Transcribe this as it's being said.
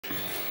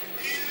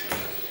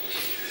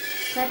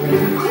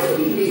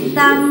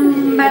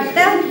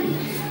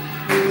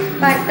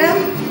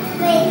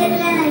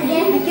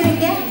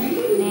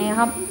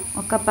സ്നേഹം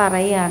ഒക്കെ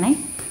പറയുകയാണ്.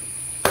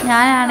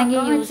 ഞാനാണെങ്കിൽ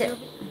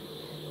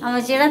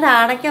അമ്മച്ചിയുടെ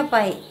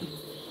താടയ്ക്കൊപ്പായി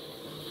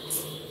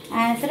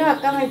ആൻസർ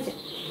വെക്കാൻ വെച്ചു.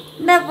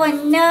 എന്താ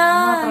പൊന്നോ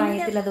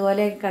പ്രായത്തിൽ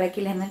അതുപോലെ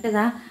കളിക്കില്ല. എന്നിട്ട്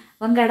ഇതാ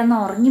അവൻ കിടന്ന്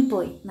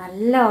ഉറങ്ങിപ്പോയി.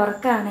 നല്ല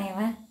ഉറക്കാണ്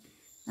ഇവൻ,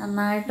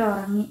 നന്നായിട്ട്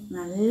ഉറങ്ങി.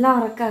 നല്ല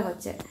ഉറക്കാ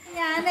കൊച്ച്.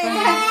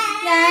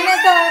 ഞാന്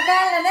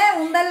തോക്കാനുള്ളത്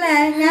ഉണ്ടല്ലേ,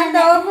 ഞാൻ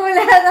തോക്കൂല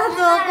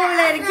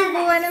എനിക്ക്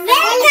പോവാനും.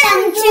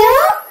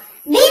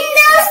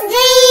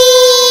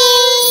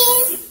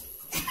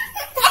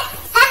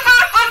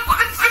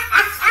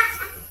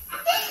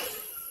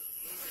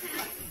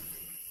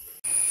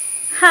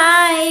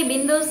 ഹായ്,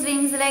 ബിന്ദുസ്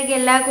ഡ്രീംസിലേക്ക്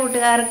എല്ലാ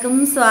കൂട്ടുകാർക്കും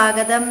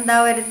സ്വാഗതം. എന്താ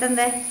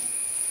ഒരുത്തന്തേ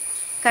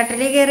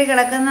കട്ടിലിൽ കയറി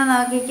കിടക്കുന്ന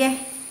നോക്കിക്കേ.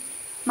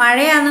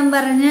 മഴയാണെന്നും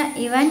പറഞ്ഞ്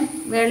ഇവൻ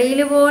വെളിയിൽ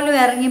പോലും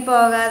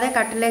ഇറങ്ങിപ്പോകാതെ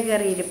കട്ടിലിൽ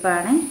കയറി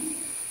ഇരിപ്പാണ്.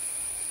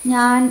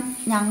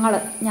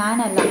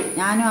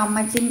 ഞാനും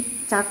അമ്മച്ചിയും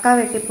ചക്ക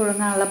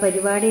വെട്ടിപ്പുഴുങ്ങാനുള്ള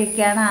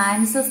പരിപാടിയൊക്കെയാണ്.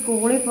 ആൻസ്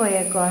സ്കൂളിൽ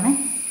പോയേക്കുവാണ്.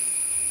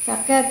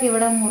 ചക്കയൊക്കെ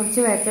ഇവിടെ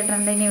മുറിച്ച്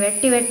വെച്ചിട്ടുണ്ട്. ഇനി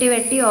വെട്ടി വെട്ടി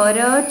വെട്ടി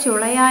ഓരോ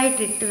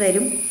ചുളയായിട്ടിട്ട്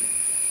തരും,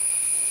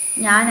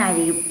 ഞാൻ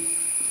അരിയും.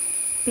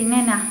 പിന്നെ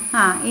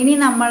ഇനി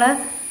നമ്മൾ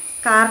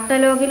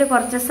കാർട്ടലോഗിൽ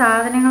കുറച്ച്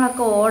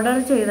സാധനങ്ങളൊക്കെ ഓർഡർ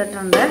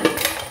ചെയ്തിട്ടുണ്ട്.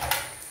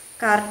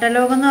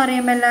 കാർട്ടലോഗ് എന്ന്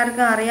പറയുമ്പോൾ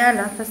എല്ലാവർക്കും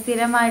അറിയാമല്ലോ. അപ്പോൾ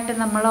സ്ഥിരമായിട്ട്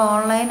നമ്മൾ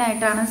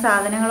ഓൺലൈനായിട്ടാണ്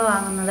സാധനങ്ങൾ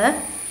വാങ്ങുന്നത്.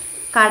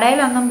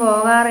 കടയിലൊന്നും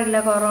പോകാറില്ല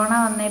കൊറോണ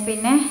വന്നേ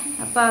പിന്നെ.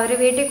 അപ്പോൾ അവർ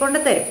വീട്ടിൽ കൊണ്ട്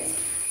തരും.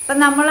 അപ്പം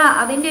നമ്മൾ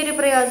അതിൻ്റെ ഒരു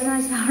പ്രയോജനം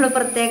വെച്ചാൽ നമ്മൾ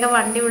പ്രത്യേക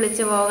വണ്ടി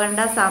വിളിച്ച് പോകേണ്ട,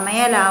 സമയ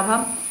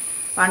ലാഭം,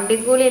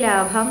 വണ്ടിക്കൂലി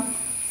ലാഭം,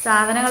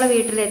 സാധനങ്ങൾ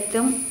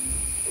വീട്ടിലെത്തും.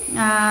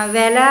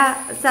 വില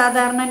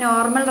സാധാരണ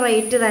നോർമൽ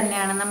റേറ്റ്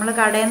തന്നെയാണ്, നമ്മൾ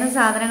കടയിൽ നിന്ന്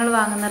സാധനങ്ങൾ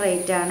വാങ്ങുന്ന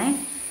റേറ്റാണ്.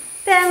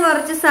 ഞാൻ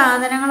കുറച്ച്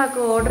സാധനങ്ങളൊക്കെ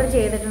ഓർഡർ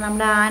ചെയ്തിട്ടുണ്ട്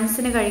നമ്മുടെ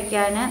ആൻസിന്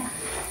കഴിക്കാൻ.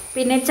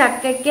 പിന്നെ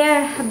ചക്കയ്ക്ക്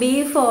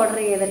ബീഫ് ഓർഡർ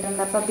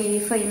ചെയ്തിട്ടുണ്ട്. അപ്പോൾ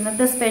ബീഫ്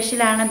ഇന്നത്തെ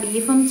സ്പെഷ്യലാണ്,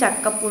 ബീഫും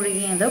ചക്ക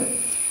പുഴുങ്ങിയതും.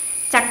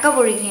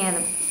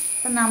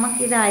 അപ്പം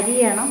നമുക്കിത്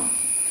അരിയണം.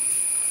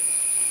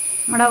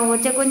 നമ്മുടെ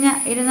പൂച്ചക്കുഞ്ഞ്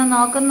ഇരുന്ന്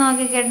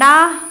നോക്കി കേട്ടാ.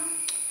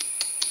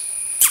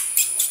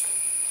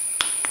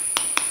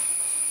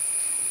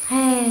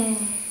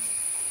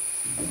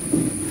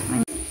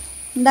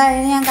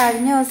 എന്തായാലും ഞാൻ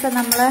കഴിഞ്ഞ ദിവസം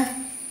നമ്മൾ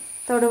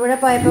തൊടുപുഴ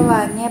പോയപ്പോൾ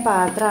വാങ്ങിയ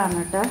പാത്രമാണ്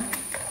കേട്ടോ.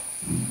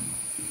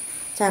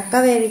 ചക്ക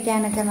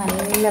വേവിക്കാനൊക്കെ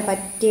നല്ല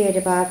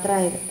പറ്റിയൊരു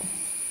പാത്രമായത്.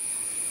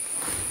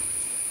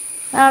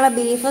 നാളെ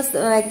ബീഫ്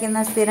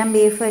സ്ഥിരം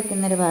ബീഫ്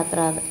വയ്ക്കുന്നൊരു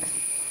പാത്രം അത്.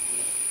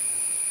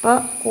 ഇപ്പോൾ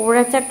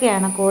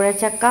കൂഴച്ചക്കയാണ്.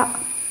 കൂഴച്ചക്ക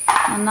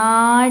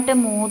നന്നായിട്ട്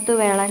മൂത്ത്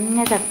വിളഞ്ഞ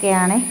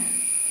ചക്കയാണ്.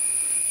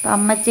 അപ്പം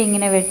അമ്മച്ചി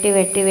ഇങ്ങനെ വെട്ടി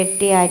വെട്ടി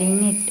വെട്ടി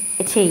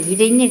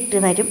ഇരിഞ്ഞിട്ട്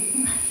തരും.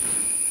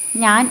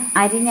 ഞാൻ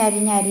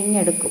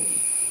അരിഞ്ഞെടുക്കും.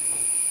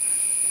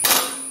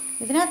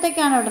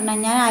 ഇതിനകത്തേക്കാണ് ഇടണേ.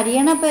 ഞാൻ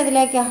അരിയണപ്പോൾ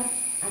ഇതിലേക്കാ.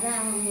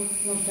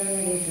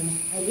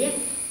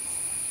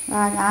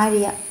 ഞാൻ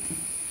അരിയാം.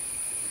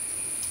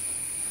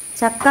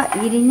 ചക്ക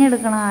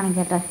ഇരിഞ്ഞെടുക്കണ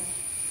കാണിക്കട്ടെ.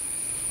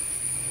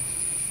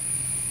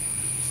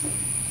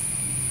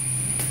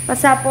 അപ്പോൾ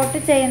സപ്പോർട്ട്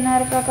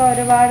ചെയ്യുന്നവർക്കൊക്കെ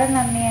ഒരുപാട്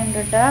നന്ദിയുണ്ട്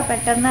കേട്ടോ.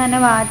 പെട്ടെന്ന്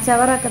തന്നെ വാച്ച്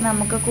അവറൊക്കെ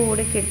നമുക്ക്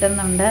കൂടി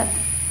കിട്ടുന്നുണ്ട്.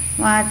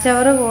 വാച്ച്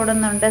അവർ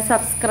കൂടുന്നുണ്ട്,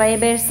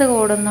 സബ്സ്ക്രൈബേഴ്സ്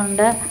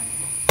കൂടുന്നുണ്ട്.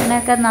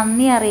 ഇതിനൊക്കെ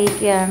നന്ദി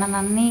അറിയിക്കുകയാണ്.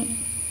 നന്ദി,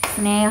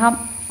 സ്നേഹം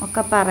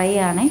ഒക്കെ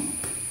പറയുകയാണ്.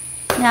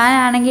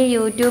 ഞാനാണെങ്കിൽ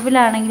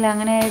യൂട്യൂബിലാണെങ്കിൽ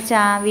അങ്ങനെ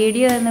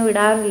വീഡിയോ ഒന്നും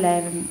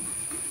വിടാറില്ലായിരുന്നു.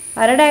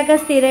 അവരുടെയൊക്കെ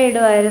സ്ഥിരം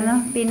ഇടുമായിരുന്നു.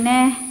 പിന്നെ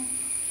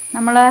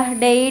നമ്മൾ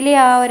ഡെയിലി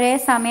ആ ഒരേ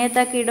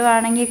സമയത്തൊക്കെ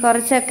ഇടുവാണെങ്കിൽ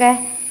കുറച്ചൊക്കെ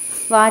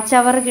വാച്ച്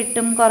അവർ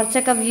കിട്ടും,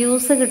 കുറച്ചൊക്കെ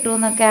വ്യൂസ്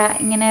കിട്ടുമെന്നൊക്കെ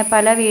ഇങ്ങനെ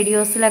പല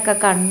വീഡിയോസിലൊക്കെ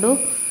കണ്ടു.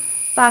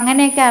 അപ്പം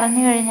അങ്ങനെയൊക്കെ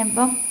അറിഞ്ഞു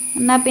കഴിഞ്ഞപ്പം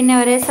എന്നാൽ പിന്നെ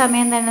ഒരേ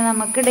സമയം തന്നെ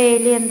നമുക്ക്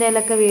ഡെയിലി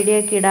എന്തെങ്കിലുമൊക്കെ വീഡിയോ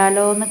ഒക്കെ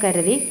ഇടാമല്ലോ എന്ന്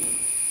കരുതി.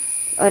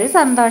 ഒരു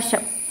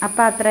സന്തോഷം.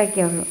 അപ്പോൾ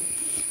അത്രയൊക്കെ ഉള്ളൂ.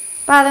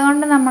 അപ്പോൾ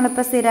അതുകൊണ്ട്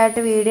നമ്മളിപ്പോൾ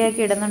സ്ഥിരമായിട്ട് വീഡിയോ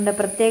ഒക്കെ ഇടുന്നുണ്ട്.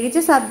 പ്രത്യേകിച്ച്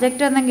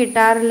സബ്ജക്റ്റ് ഒന്നും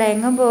കിട്ടാറില്ല,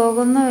 എങ്ങും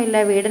പോകുന്നുമില്ല.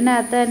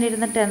 വീടിനകത്ത് തന്നെ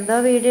ഇരുന്നിട്ട് എന്തോ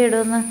വീഡിയോ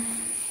ഇടുമെന്ന്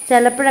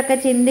ചിലപ്പോഴൊക്കെ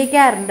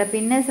ചിന്തിക്കാറുണ്ട്.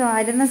 പിന്നെ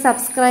വരുന്ന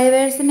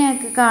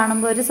സബ്സ്ക്രൈബേഴ്സിനെയൊക്കെ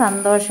കാണുമ്പോൾ ഒരു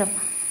സന്തോഷം.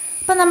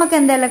 അപ്പോൾ നമുക്ക്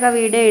എന്തെങ്കിലുമൊക്കെ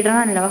വീഡിയോ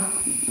ഇടണമല്ലോ.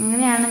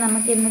 അങ്ങനെയാണ്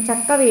നമുക്ക് ഇന്ന്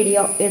ചക്ക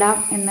വീഡിയോ ഇടാം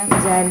എന്ന്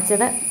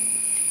വിചാരിച്ചത്.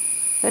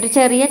 ഒരു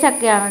ചെറിയ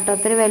ചക്കയാണ് കേട്ടോ,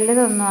 ഒത്തിരി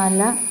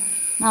വലുതൊന്നുമല്ല.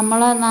 നമ്മൾ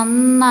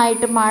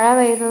നന്നായിട്ട് മഴ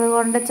പെയ്തത്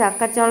കൊണ്ട്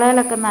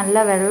ചക്കച്ചുളയിലൊക്കെ നല്ല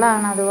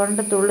വെള്ളമാണ്.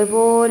 അതുകൊണ്ട് തുള്ളി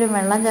പോലും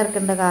വെള്ളം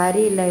ചേർക്കേണ്ട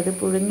കാര്യമില്ല ഇത്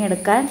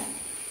പുഴുങ്ങിയെടുക്കാൻ.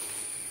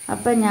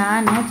 അപ്പം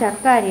ഞാൻ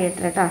ചക്ക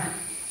അരിയട്ടെ കേട്ടോ.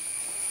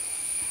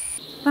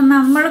 അപ്പം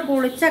നമ്മൾ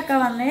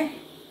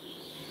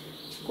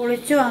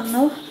കുളിച്ചു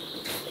വന്നു.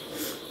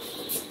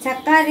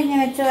 ചക്ക അരിഞ്ഞ്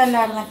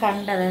വെച്ചതല്ലായിരുന്നു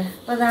കണ്ടത്.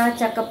 അപ്പോൾ ഇതാ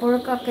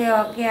ചക്കപ്പുഴുക്കൊക്കെ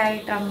ഓക്കെ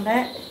ആയിട്ടുണ്ട്.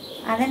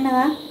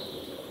 അതെന്നതാ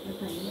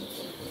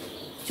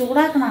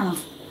ചൂടാക്കണോ?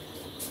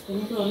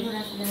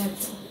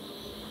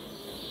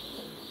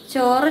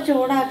 ചോറ്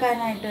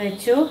ചൂടാക്കാനായിട്ട്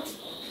വെച്ചു.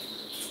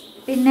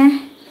 പിന്നെ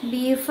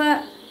ബീഫ്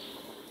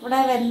ഇവിടെ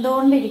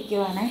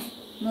വെന്തുകൊണ്ടിരിക്കുവാണേ.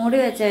 മൂടി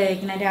വെച്ചാൽ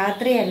കഴിക്കണേ,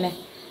 രാത്രിയല്ലേ,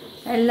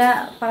 എല്ലാ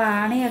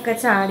പ്രാണിയൊക്കെ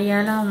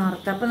ചാടിയാലോ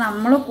എന്നോർത്ത്. അപ്പം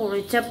നമ്മൾ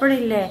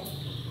കുളിച്ചപ്പോഴില്ലേ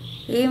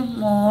ഈ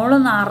മോള്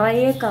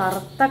നിറയെ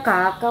കറുത്ത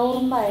കാക്ക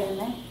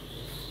ഉറുമ്പായിരുന്നേ.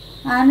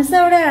 ആൻസ്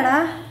എവിടെയാടാ?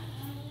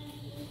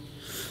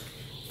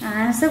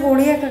 ആൻസ്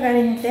കുളിയൊക്കെ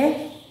കഴിഞ്ഞിട്ട്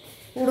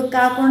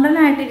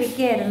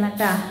ഉടുക്കാക്കൊണ്ടനായിട്ടിരിക്കുകയായിരുന്നു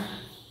കേട്ടാ.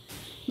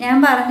 ഞാൻ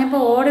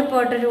പറഞ്ഞപ്പോൾ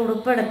ഓടിപ്പോയിട്ടൊരു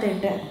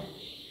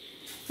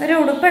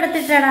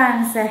ഉടുപ്പെടുത്തിട്ടാണ്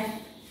ആൻസേ.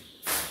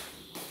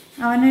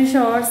 അവനൊരു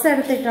ഷോർട്സ്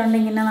എടുത്തിട്ടുണ്ട്,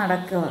 ഇങ്ങനെ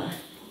നടക്കുക.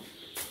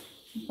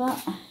 അപ്പോൾ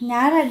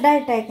ഞാൻ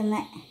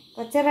റെഡായിട്ടേക്കുന്നത്,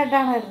 കൊച്ചു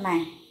റെഡാണ് വരുന്നേ.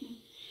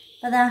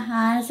 അപ്പോൾ അതാ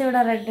ആൻസ്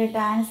ഇവിടെ റെഡ് ഇട്ട്.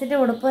 ആൻസിൻ്റെ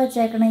ഉടുപ്പ്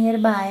വെച്ചേക്കണ ഈ ഒരു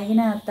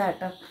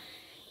ബാഗിനകത്താട്ടോ.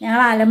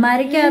 ഞങ്ങൾ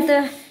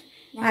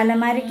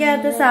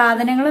അലമാരിക്കകത്ത്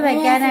സാധനങ്ങൾ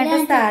വെക്കാനായിട്ട്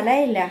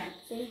സ്ഥലമില്ല.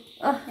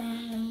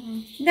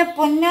 ഇത്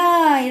പൊന്നോ,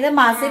 ഇത്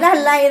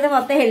മസിലല്ല, ഇത്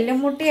മൊത്തം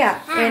എല്ലുമുട്ടിയാ.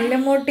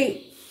 എല്ലുമുട്ടി.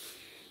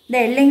 ഇത്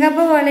എല്ലുംകപ്പ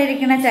പോലെ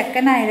ഇരിക്കണ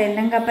ചെക്കനായത്,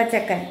 എല്ലുംകപ്പ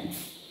ചെക്കൻ.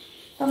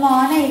 അപ്പൊ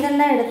മോനെ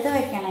ഇതെല്ലാം എടുത്ത്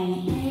വെക്കണം.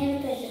 ഇനി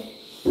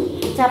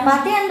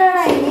ചപ്പാത്തി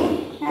ഉണ്ടോടാ? ഇനി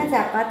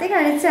ചപ്പാത്തി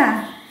കഴിച്ചാ?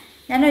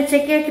 ഞാൻ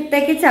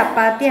ഉച്ചക്കത്തേക്ക്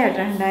ചപ്പാത്തി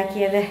ആട്ടോ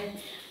ഉണ്ടാക്കിയത്.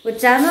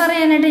 ഉച്ചയെന്ന്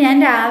പറയാനായിട്ട് ഞാൻ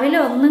രാവിലെ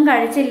ഒന്നും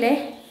കഴിച്ചില്ലേ.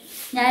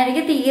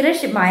 എനിക്ക് തീരെ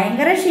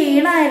ഭയങ്കര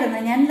ക്ഷീണമായിരുന്നു.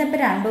 ഞാൻ ഇന്നിപ്പോൾ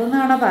 2-3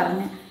 തവണ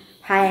പറഞ്ഞു,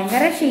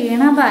 ഭയങ്കര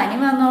ക്ഷീണം. പനി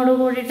വന്നോട്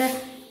കൂടിയിട്ട്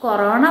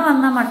കൊറോണ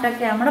വന്ന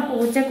മട്ടൊക്കെ. നമ്മുടെ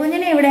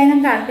പൂച്ചക്കുഞ്ഞിനെ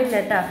എവിടെയെങ്കിലും കണ്ടില്ല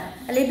കേട്ടോ.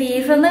 അല്ലെങ്കിൽ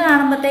ബീഫെന്ന്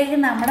കാണുമ്പോഴത്തേക്ക്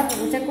നമ്മുടെ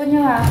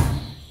പൂച്ചക്കുഞ്ഞ്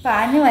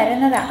പാഞ്ഞു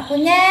വരുന്നതാ.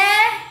 കുഞ്ഞേ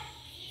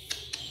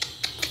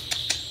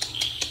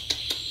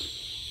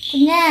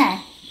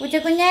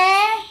പൂച്ചക്കുഞ്ഞേ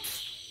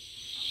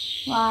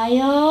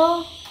വായോ.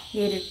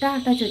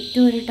 ഇരുട്ടാട്ടോ,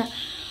 ചുറ്റും ഇരുട്ട.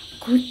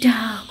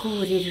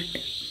 കൂരിരുട്ട്.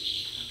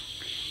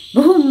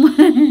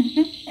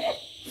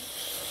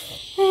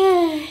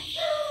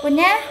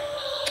 കുഞ്ഞേ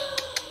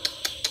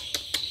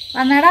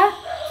വന്നടാ.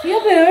 അയ്യോ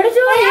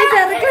പേടിച്ചു പോയി ഈ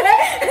ചെറുക്കനെ.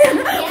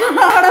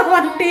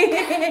 പട്ടി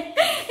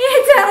ഈ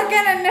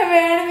ചെറുക്കൻ എന്നെ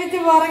പേടിപ്പിച്ച്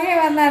പുറകെ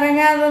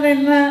വന്നിറങ്ങാതെ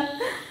നിന്ന്.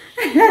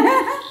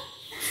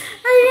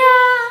 അയ്യോ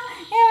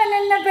ഇവൻ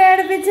എന്നെ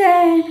പേടിപ്പിച്ചേ.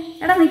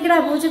 എടാ നിക്കടാ,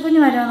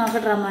 പൂച്ചക്കുഞ്ഞ് വരുമോ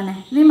നോക്കട്ടെ മോനെ.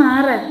 നീ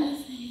മാറ്.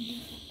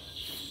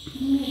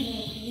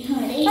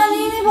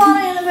 നീ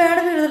പോന്ന്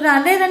പേടിപ്പിച്ചിട്ട്.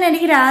 അതേ തന്നെ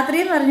എനിക്ക് രാത്രി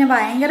എന്ന് പറഞ്ഞാൽ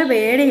ഭയങ്കര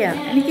പേടിയാ.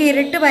 എനിക്ക്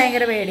ഇരുട്ട്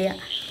ഭയങ്കര പേടിയാ.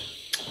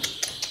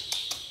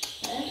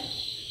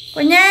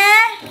 കുഞ്ഞേ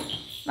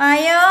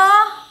വായോ.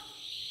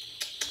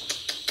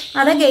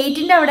 അത്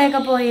ഗേറ്റിൻ്റെ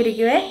അവിടെയൊക്കെ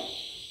പോയിരിക്കുവേ.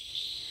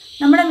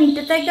 നമ്മുടെ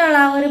മുറ്റത്തേക്കുള്ള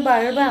ആ ഒരു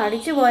ബൾബ്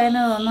അടിച്ചു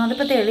പോയെന്ന് തോന്നുന്നു.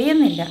 അതിപ്പോൾ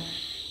തെളിയുന്നില്ല.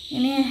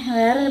 ഇനി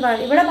വേറൊരു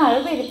ബൾബ്. ഇവിടെ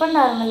ബൾബ്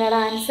ഇരിപ്പുണ്ടായിരുന്നല്ലോ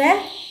ഡാൻസേ.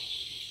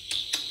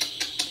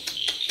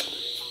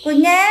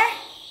 കുഞ്ഞേ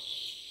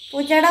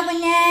പൂച്ചേടാ,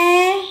 കുഞ്ഞേ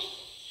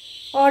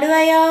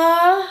ഓടിവായോ.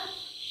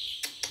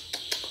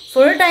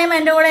 ഫുൾ ടൈം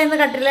എൻ്റെ കൂടെ ഇന്ന്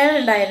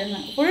കട്ടിലുണ്ടായിരുന്നു.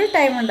 ഫുൾ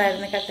ടൈം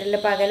ഉണ്ടായിരുന്നു കട്ടിലിൽ.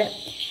 പകല്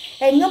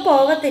എങ്ങും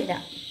പോകത്തില്ല.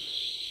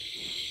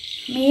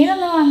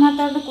 മീനൊന്നും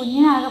വന്നാത്തോണ്ട്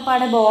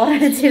കുഞ്ഞിനാകെപ്പാടെ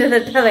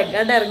ബോറടിച്ചിരുന്നിട്ട്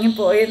അതെങ്ങോട്ട്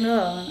ഇറങ്ങിപ്പോയെന്ന്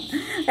തോന്നുന്നു.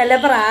 വല്ല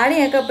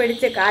പ്രാണിയൊക്കെ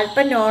പിടിച്ച്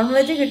അല്പം നോൺ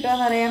വെജ്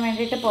കിട്ടുമെന്ന് അറിയാൻ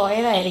വേണ്ടിയിട്ട്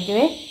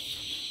പോയതായിരിക്കുവേ.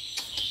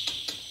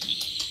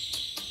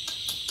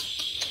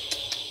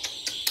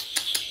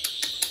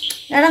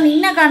 എടാ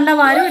നിന്നെ കണ്ട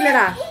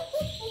വരൂല്ലടാ.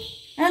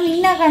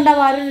 നിന്നെ കണ്ട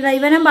വരൂല്ലടാ.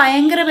 ഇവനെ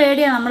ഭയങ്കര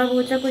പേടിയാണ് നമ്മുടെ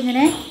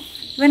പൂച്ചക്കുഞ്ഞിനെ.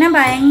 ഇവനെ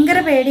ഭയങ്കര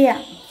പേടിയാ.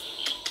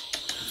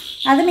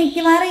 അത്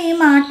മിക്കവാറും ഈ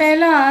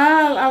മാട്ടയിലോ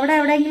അവിടെ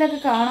എവിടെയെങ്കിലുമൊക്കെ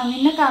കാണാം.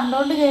 നിന്നെ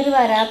കണ്ടോണ്ട് കയറി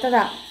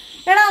വരാത്തതാ.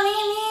 എടാ നീ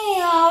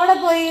അവിടെ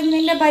പോയി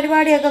നിന്റെ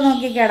പരിപാടിയൊക്കെ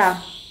നോക്കിക്കേടാ.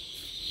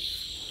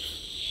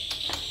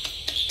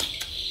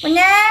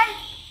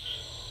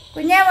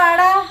 കുഞ്ഞേ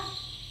വാടാ.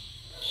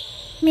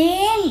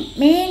 മീൻ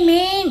മീൻ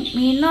മീൻ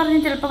മീൻ എന്ന് പറഞ്ഞ്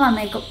ചിലപ്പോൾ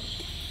വന്നേക്കും.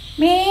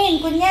 മീൻ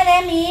കുഞ്ഞേ,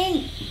 മീൻ.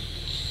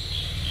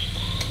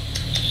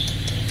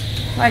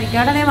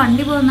 വഴിക്കാടെ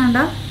വണ്ടി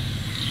പോകുന്നുണ്ടോ?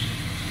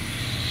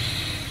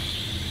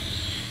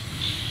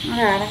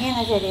 അതാണെങ്കിൽ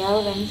എന്നാൽ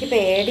ശരിയാവില്ല. എനിക്ക്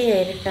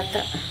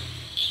പേടിയായിട്ടൊക്കെ.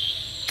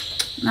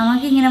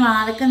 നമുക്കിങ്ങനെ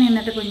വാതൊക്കെ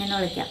നിന്നിട്ട് കുഞ്ഞിനെ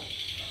വിളിക്കാം.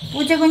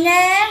 പൂച്ചക്കുഞ്ഞേ.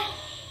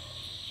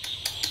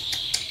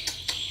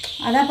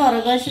 അതാ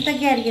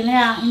പുറകുവശത്തൊക്കെ ആയിരിക്കും.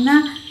 ഇന്ന്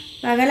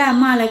പകല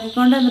അമ്മ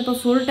അലക്കിക്കൊണ്ട് വന്നപ്പോൾ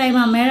ഫുൾ ടൈം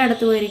അമ്മയുടെ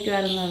അടുത്ത്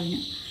പോയിരിക്കുമായിരുന്നു പറഞ്ഞു.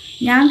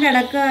 ഞാൻ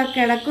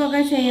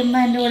കിടക്കുകയൊക്കെ ചെയ്യുമ്പോൾ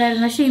എൻ്റെ കൂടെ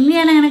ആയിരുന്നു. പക്ഷെ ഇന്ന്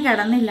ഞാൻ അങ്ങനെ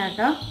കിടന്നില്ല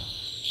കേട്ടോ.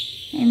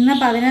 ഇന്ന്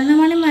 11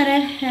 മണി വരെ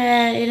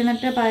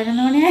ഇരുന്നിട്ട്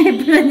 11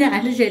 മണിയായപ്പോഴും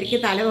ഞാൻ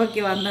ശരിക്കും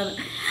തലപൊക്കി വന്നത്.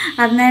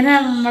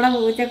 അന്നേരം നമ്മുടെ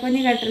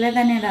പൂച്ചക്കുഞ്ഞ് കട്ടിലെ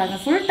തന്നെ ഉണ്ടായിരുന്നു.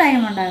 ഫുൾ ടൈം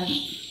ഉണ്ടായിരുന്നു.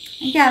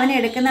 എനിക്ക് അവനെ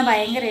എടുക്കുന്ന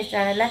ഭയങ്കര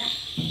ഇഷ്ടമാണല്ലേ.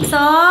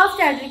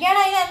 സോഫ്റ്റ്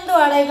ആയിട്ടിരിക്കണം. അതിന്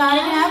എന്തുവാണ്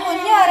കാണിക്കണം? ആ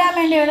കുഞ്ഞ് വരാൻ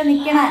വേണ്ടി ഇവിടെ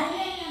നിൽക്കണേ.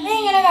 നീ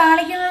ഇങ്ങനെ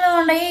കാണിക്കുന്നത്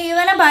കൊണ്ട്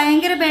ഇവനെ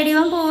ഭയങ്കര പേടി.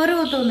 ഇവൻ പോര്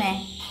കുത്തുന്നേ.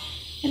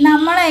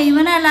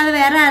 ഇവനല്ലാതെ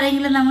വേറെ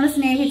ആരെങ്കിലും നമ്മൾ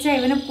സ്നേഹിച്ചാൽ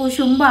ഇവന്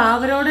കുശുമ്പ.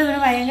 അവരോട് ഇവന്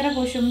ഭയങ്കര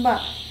കുശുമ്പ.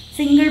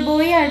 സിംഗിൾ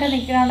ബോയ് ആയിട്ട്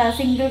നിൽക്കണണ്ട.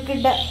 Single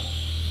kid.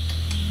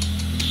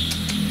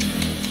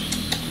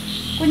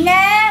 കുഞ്ഞേ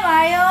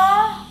വായോ.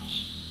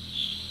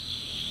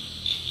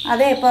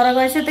 അതെ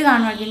പുറകുവശത്ത്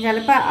കാണുമായിരിക്കും.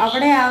 ചിലപ്പോൾ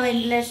അവിടെ ആ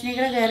വെന്റിലേഷനിൽ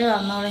കൂടെ കയറി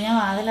വന്നോളൂ. ഞാൻ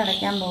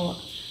വാതിലടയ്ക്കാൻ പോവാം.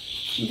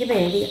 എനിക്ക്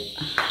പേടിയാണ്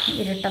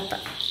ഇരുട്ടത്ത്.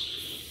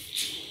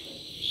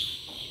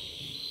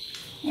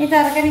 ഈ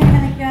ചെറുക്കനിങ്ങനെ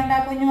നിൽക്കണ്ട.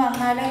 ആ കുഞ്ഞ്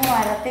വന്നാലും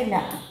വരത്തില്ല.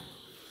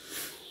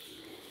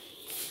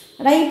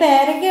 എടാ ഈ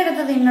പേരയ്ക്ക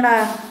എടുത്ത് തിന്നടാ.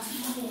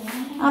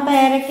 ആ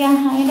പേരയ്ക്ക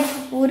അതിൻ്റെ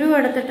കുരു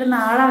എടുത്തിട്ട്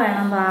നാളെ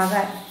വേണം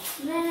പാകാൻ.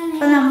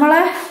 അപ്പം നമ്മൾ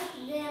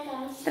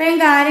ഇത്രയും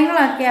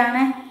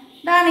കാര്യങ്ങളൊക്കെയാണ്.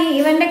 ഇതാണ്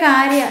ഇവൻ്റെ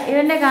കാര്യം.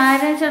 ഇവൻ്റെ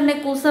കാര്യം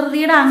വെച്ചിട്ടുണ്ടെങ്കിൽ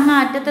കുസൃതിയുടെ അങ്ങ്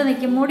അറ്റത്ത്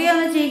നിൽക്കും.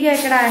 മുടിയൊന്ന് ചീകി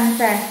വെക്കടാ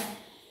അൻസേ.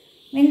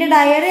 നിന്റെ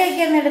ഡയറി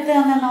ഒക്കെ ഒന്ന് എടുത്ത്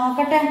തന്നെ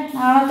നോക്കട്ടെ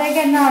നാളത്തേക്ക്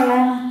എന്താ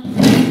ഉള്ളതെന്ന്.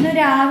 ഇന്ന്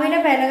രാവിലെ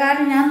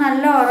പെലകാലം ഞാൻ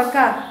നല്ല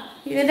ഉറക്കാം.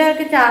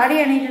 ഇതിൻ്റെയൊക്കെ ചാടി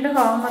എണീറ്റിട്ട്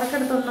ഹോംവർക്ക്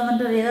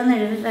എടുത്തുകൊണ്ടുവന്നിട്ട് ഇതൊന്ന്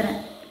എഴുതി തരാം,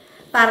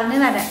 പറഞ്ഞു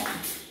തരാം.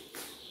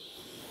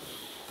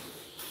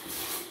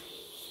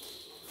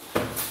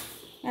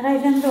 എടാ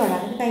ഇതെന്തുവാടാ,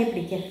 ഇത് കൈ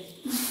പിടിക്ക.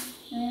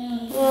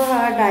 ഓ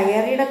ആ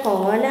ഡയറിയുടെ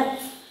കോലം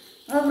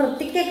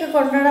വൃത്തിക്കൊക്കെ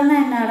കൊണ്ടുവിടുന്ന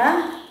എന്നാടാ.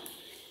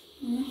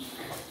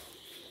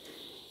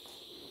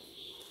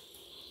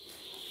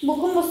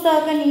 ബുക്കും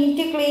പുസ്തകമൊക്കെ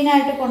നീറ്റ്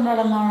ക്ലീനായിട്ട്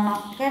കൊണ്ടുവിടുന്നോളണം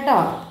കേട്ടോ.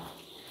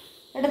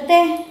 എടുത്തേ.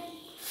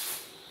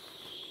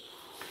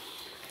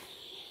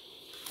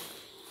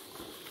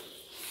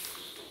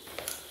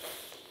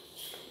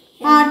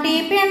 ആ ടി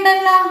പി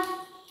ഉണ്ടല്ലോ.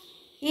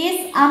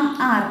 ഈസ്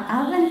ആർ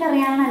അത്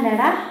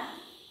എനിക്കറിയാവുന്നല്ലേടാ.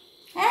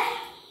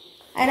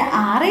 അതിന്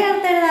 6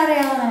 ചേർത്തെഴുതാൻ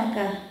അറിയാമോ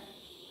നിനക്ക്?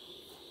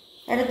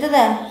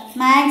 എടുത്തത്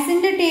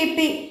മാത്സിൻ്റെ ടി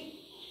പി.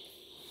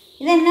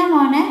 ഇതെന്നാ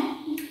മോനെ,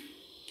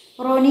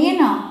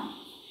 റൊനിയനോ?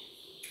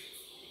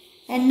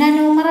 എന്നാ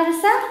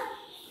numerals?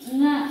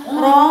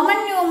 Roman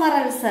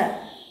numerals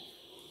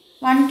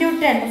 1 to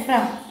 10.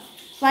 From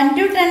 1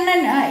 to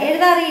 10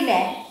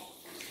 എഴുതാറിയില്ലേ?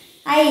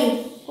 I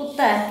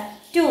കുത്ത്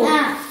 2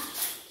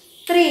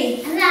 3.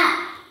 20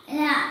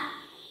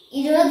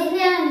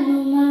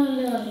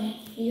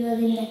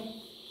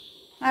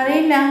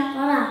 അറിയില്ല,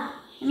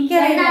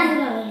 എനിക്കറിയില്ല.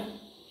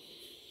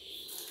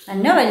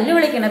 എന്നെ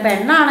വെല്ലുവിളിക്കണ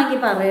പെണ്ണാണെങ്കിൽ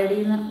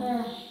പറയടീന്ന്.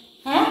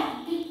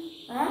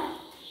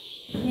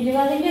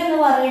 20ൻ്റെ ഒന്ന്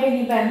പറയടി,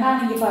 നീ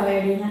പെണ്ണാണെങ്കിൽ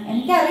പറയടീന്ന്.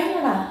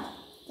 എനിക്കറിയില്ലടാ.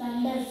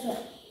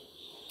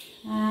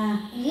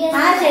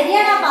 ആ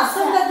ശരിയാടാ, 10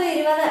 10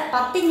 20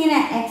 10 ഇങ്ങനെ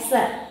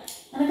എക്സ്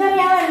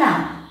നിനക്കറിയാമല്ല.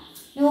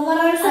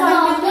 ന്യൂമറൽസ്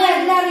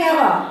എല്ലാം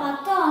അറിയാവോ?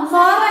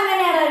 4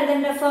 എങ്ങനെയാടാ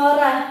എഴുതണ്ടേ?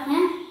 4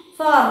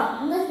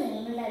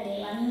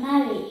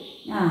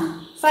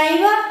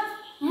 5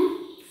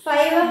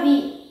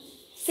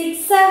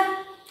 6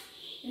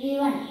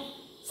 V1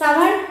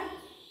 7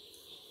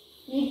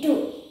 V2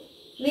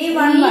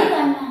 V1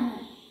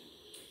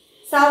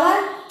 7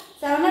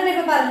 അല്ലേ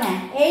ഇപ്പൊ പറഞ്ഞേ?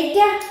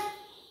 8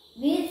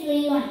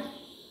 V31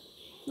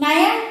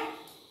 9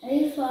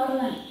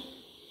 V41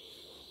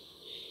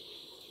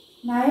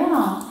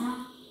 9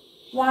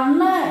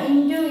 1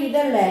 ഇൻറ്റു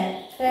ഇതല്ലേ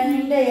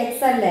 10ന്റെ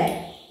എക്സ് അല്ലേ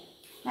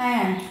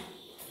 9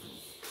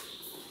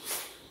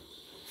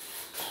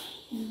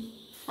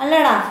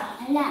 അല്ലടാ?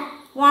 അല്ല,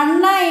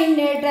 1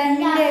 ഇൻറ്റു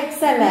 10ന്റെ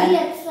എക്സ് അല്ലേ?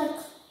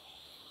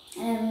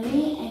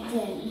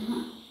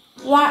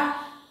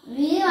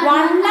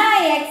 1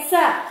 x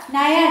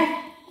 9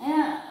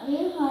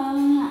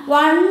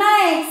 1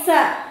 x.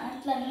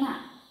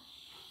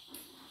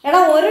 എടാ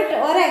ഒരു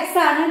എക്സ്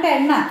ആണ്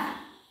 10.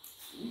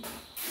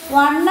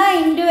 1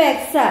 ഇൻറ്റു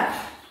എക്സ്.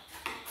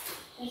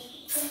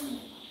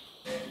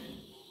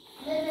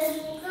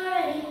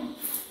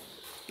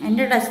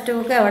 എൻ്റെ ടെക്സ്റ്റ്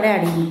ബുക്ക് എവിടെ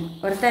അടിഞ്ഞു?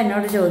 ഒരുത്ത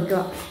എന്നോട് ചോദിക്കുക,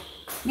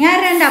 ഞാൻ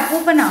എൻ്റെ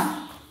അപ്പൂപ്പനോ?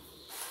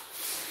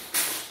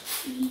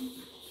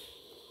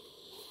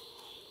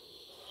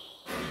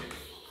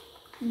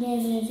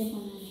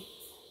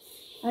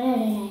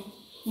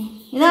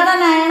 ഇതാണോ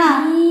നയണ?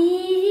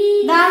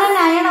 ഇതാണ്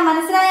നയണ,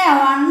 മനസ്സിലായോ?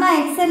 1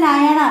 x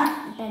 9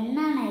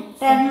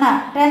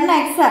 10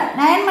 x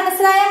 9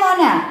 മനസ്സിലായോ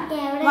മോനെ?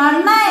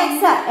 1 x.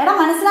 എടാ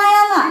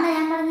മനസ്സിലായോന്ന?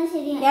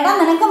 എടാ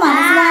നിനക്ക്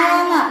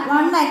മനസ്സിലായോന്ന?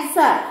 1 x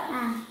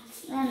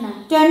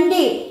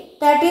 20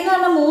 30 എന്ന്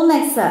പറഞ്ഞ 3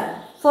 x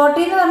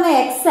 40 എന്ന് പറഞ്ഞ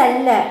x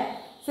അല്ല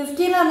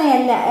 50 എന്ന് പറഞ്ഞ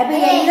അല്ല. അപ്പൊ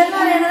എന്തെന്ന്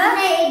പറയുന്നത്?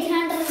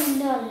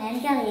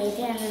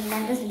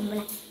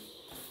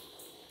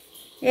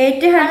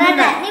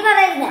 800.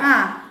 ആ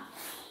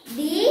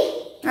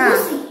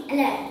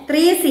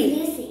 3C.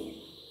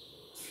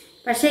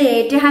 പക്ഷെ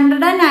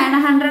 800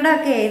 900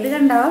 ഒക്കെ ഏത്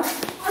കണ്ടോ?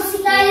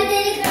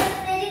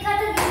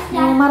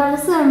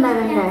 Numerals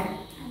കണ്ടതിന്റെ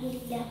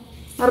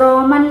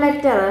Roman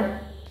letter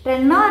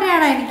 10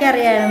 അറിയാടാ?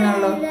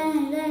 എനിക്കറിയായിരുന്നുള്ളൂ.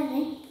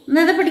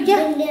 ഇത് പിടിക്ക.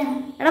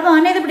 എടാ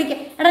മോനെ ഇത് പിടിക്ക.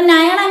 എടാ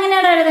 9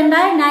 എങ്ങനെയാടാ എഴുതണ്ട?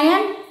 9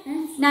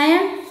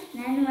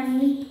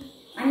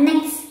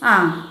 ആ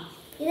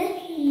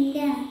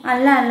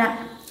അല്ല അല്ല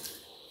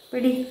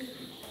പിടി.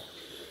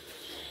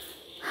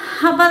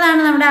 അപ്പൊ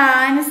അതാണ് നമ്മുടെ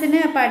ആൻസിന്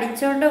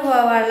പഠിച്ചോണ്ട്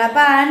പോവാനുള്ള.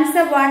 അപ്പൊ ആൻസ്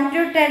 1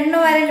 to 10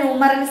 വരെ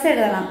ന്യൂമറൽസ്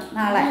എഴുതണം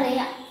നാളെ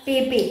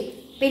TP.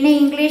 പിന്നെ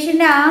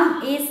ഇംഗ്ലീഷിന്റെ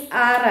ഈസ്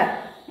 6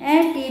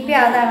 TP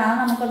അതാണ്. അത്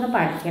നമുക്കൊന്ന്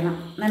പഠിക്കണം.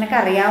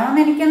 നിനക്കറിയാവുന്ന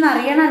എനിക്കൊന്ന്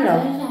അറിയണല്ലോ.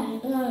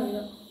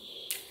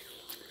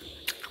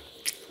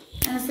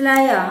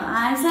 മനസ്സിലായോ?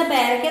 ആൻസ്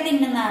പേരയ്ക്ക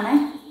തിന്നുന്നതാണ്.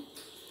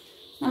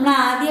 നമ്മൾ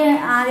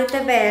ആദ്യത്തെ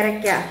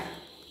പേരയ്ക്ക.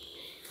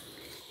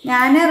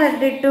 ഞാൻ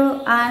റെഡ് ഇട്ടു,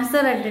 ആൻസ്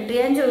റെഡ് ഇട്ടു.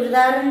 ഞാൻ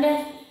ചുരിദാറിന്റെ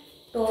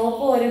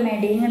ടോപ്പ് ഒരു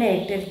മെഡിയും കൂടെ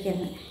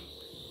ഇട്ടിരിക്കുന്നത്.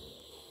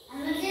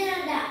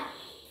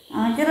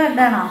 അമ്മക്ക്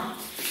റെഡാണോ?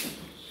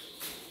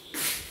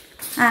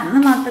 അന്ന്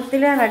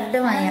മൊത്തത്തില് റെഡ്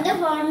മതി. എൻ്റെ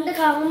ഫോണിന്റെ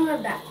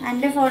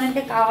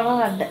കവർ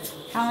റെഡ്,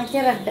 അമ്മക്ക്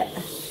റെഡ്.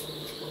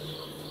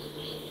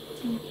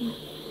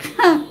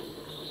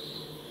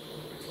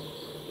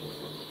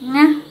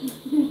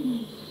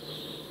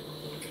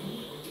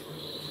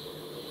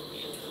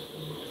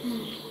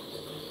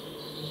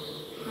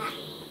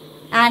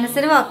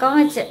 ആൻസിന് പൊക്കം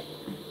വെച്ച്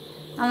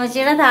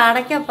അമ്മച്ചിയുടെ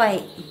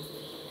താടയ്ക്കൊപ്പായി.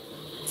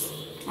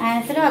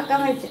 ആൻസർ വെക്കാൻ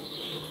വെച്ചു.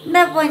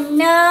 എന്റെ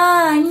പൊന്നോ,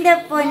 എന്റെ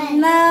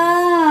പൊന്നോ.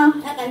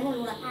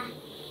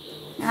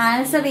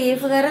 ആൻസർ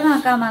ബീഫ് കറി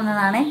നോക്കാൻ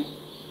വന്നതാണേ.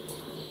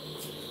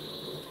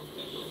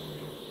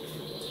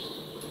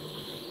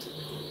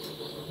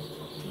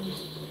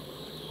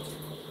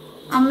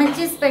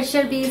 അമ്മച്ചി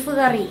സ്പെഷ്യൽ ബീഫ്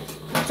കറി,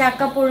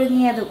 ചക്ക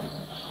പുഴുങ്ങിയതും.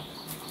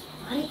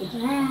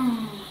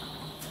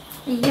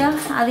 അയ്യോ,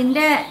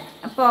 അതിന്റെ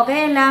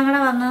പുകയെല്ലാം കൂടെ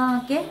വന്നു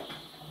നോക്കി.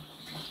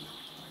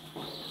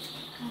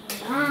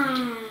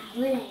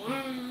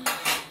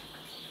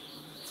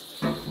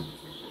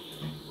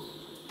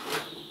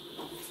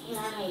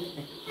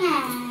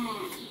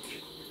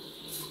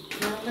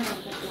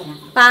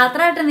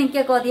 പാത്രമായിട്ട്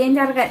നിക്ക കൊതിയൻ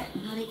ചേർക്കാൻ.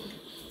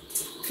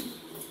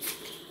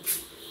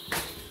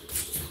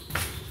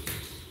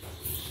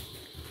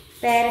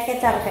 പേരക്ക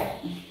ചേർക്കാൻ.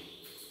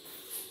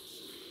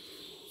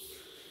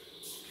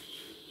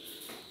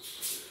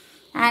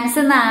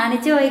 ആൻസ്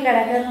നാണിച്ചു പോയി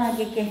കിടക്കുന്ന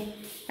നോക്കിക്കേ.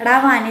 എടാ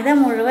വനിത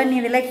മുഴുവൻ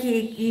ഇതിലെ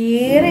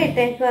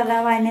കീറിയിട്ടേക്കും. അതാ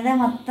വനിത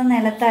മൊത്തം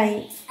നിലത്തായി.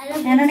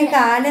 ഞാനാണ് ഈ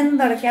കാലൊന്നും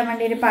തുടയ്ക്കാൻ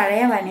വേണ്ടി ഒരു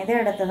പഴയ വനിത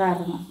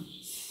എടുത്തതായിരുന്നു.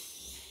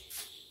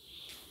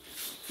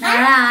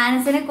 നാളെ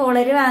ആൻസിന്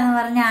കുളിരുവാന്ന്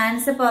പറഞ്ഞ്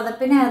ആൻസ്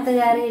പുതപ്പിനകത്ത്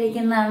കയറി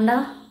ഇരിക്കുന്നുണ്ടോ?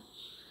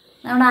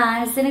 നമ്മുടെ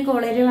ആൻസിന്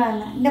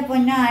കുളിരുവാന്ന്. എൻ്റെ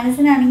പൊന്നോ,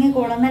 ആൻസിനാണെങ്കിൽ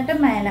കുളിർന്നിട്ടും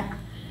മേല.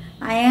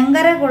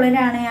 ഭയങ്കര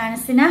കുളിരാണ്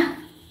ആൻസിന്,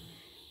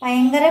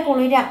 ഭയങ്കര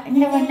കുളിരാ.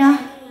 എൻ്റെ പൊന്നോ,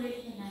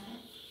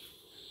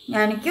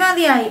 എനിക്ക്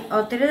മതിയായി.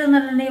 ഒത്തിരി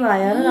തിന്നിട്ടുണ്ടെങ്കിൽ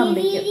വയറ്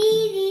കമ്പിക്കും.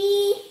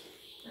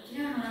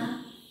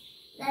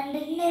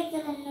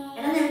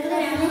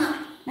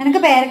 നിനക്ക്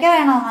പേരക്ക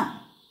വേണോന്ന്?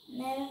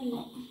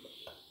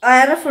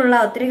 വയറ് ഫുള്ളാ,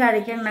 ഒത്തിരി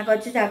കഴിക്കണ്ട.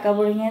 കൊച്ചു ചക്ക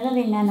പുഴുങ്ങിയത്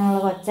തിന്നാനുള്ള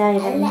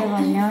കൊച്ചായത്. എൻ്റെ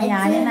പൊന്നോ,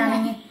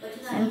 ഞാനിന്നാണെങ്കിൽ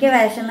എനിക്ക്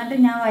വിശന്നിട്ട്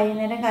ഞാൻ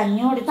വൈകുന്നേരം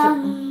കഞ്ഞി കുടിച്ചു.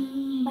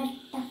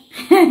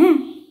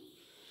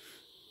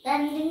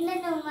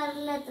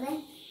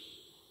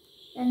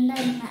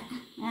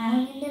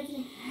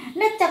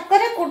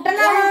 ചക്കര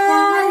കുട്ടനാണോ?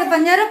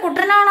 പഞ്ചാര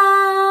കുട്ടനാണോ?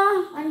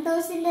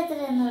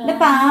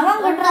 പാവം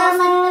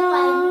കുട്ടനാണോ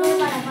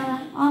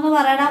ഒന്ന്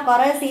പറയടാ.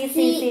 കൊറേ സി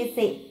സി സി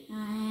സി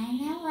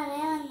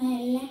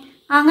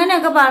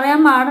അങ്ങനെയൊക്കെ പറയാൻ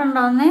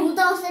പാടുണ്ടോന്ന്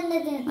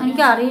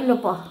എനിക്ക്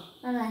അറിയില്ലപ്പോ.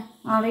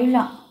 അറിയില്ല.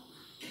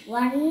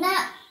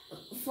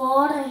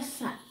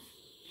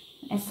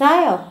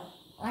 എസ്സായോ?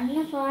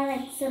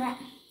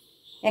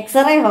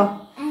 എക്സ്റേയോ?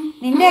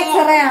 നിന്റെ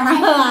എക്സ്റേ ആണോ?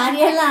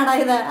 വാരിയല്ലാണോ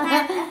ഇത്?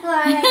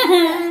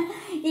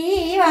 ഈ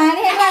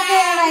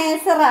വാരിയല്ലാണോ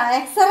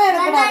എക്സ്റേ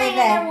എടുക്കണോ?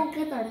 അതിന്റെ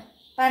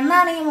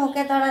പെണ്ണാണെങ്കിൽ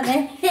മൂക്കത്തോടെ.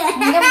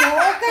 നിന്റെ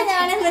മൂക്ക്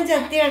ഞാനിന്ന്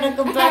ചെത്തി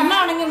എടുക്കും.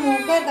 പെണ്ണാണെങ്കിൽ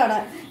മൂക്കത്തോടെ.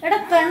 എടാ,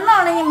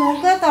 പെണ്ണാണെങ്കിൽ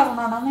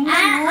മൂക്കത്തോടണോ?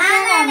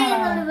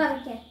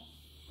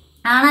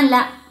 ആണല്ല.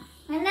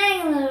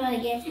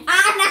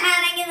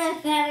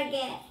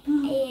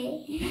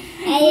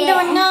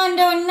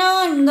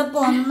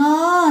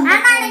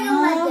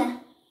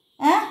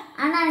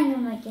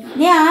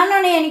 നീ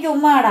ആണാണി എനിക്ക്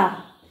ഉമ്മാടാ.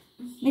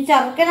 നീ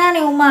ചെറുക്കനാണി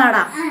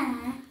ഉമ്മാടാ.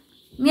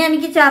 നീ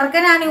എനിക്ക്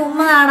ചെറുക്കനാണി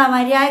ഉമ്മനാടാ.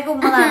 മര്യാദക്ക്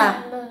ഉമ്മനാടാ.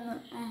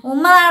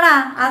 ഉമ്മനാടാ.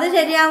 അത്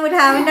ശരിയാവൂല.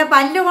 അവന്റെ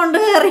പല്ല് കൊണ്ട്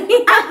കയറി.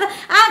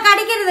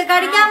 കടിക്കരുത്,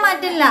 കടിക്കാൻ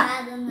പറ്റില്ല.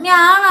 നീ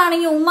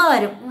ആണാണെങ്കിൽ ഉമ്മ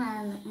വരും.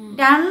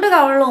 2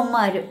 കവളിലും ഉമ്മ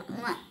വരും.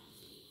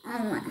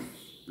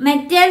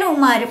 നെറ്റിയാലും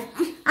ഉമ്മ വരും.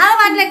 അത്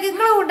പറ്റില്ല.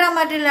 കിക്കിള് കൂട്ടാൻ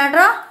പറ്റില്ല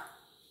കേട്ടോ.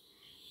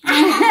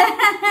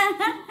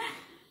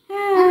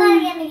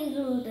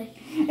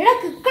 ഇവിടെ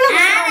കിക്കിള്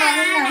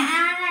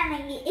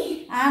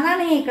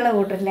ആണാണെങ്കിൽ കിക്കിള്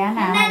കൂട്ടില്ല.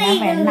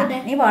 പെണ്ണ.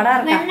 നീ പോടാ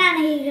ഇറക്കാം.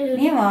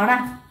 നീ പോടാ.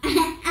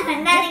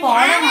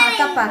 പോടാ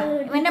നോക്കപ്പ.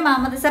 ഇവന്റെ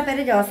മാമദിസ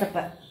പേര്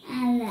ജോസഫ്.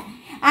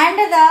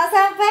 അന്റെ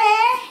ദോസപ്പേ,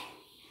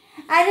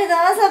 അരു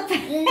ദോസപ്പേ.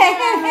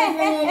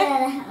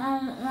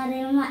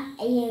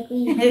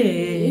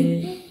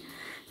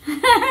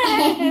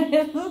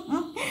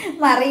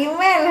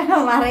 മറിയുമ്മല്ല,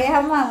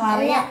 മറിയാമ്മ.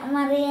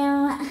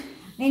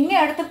 നിന്നെ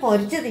അടുത്ത്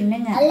പൊരിച്ച് തിന്നെ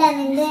ഞാൻ.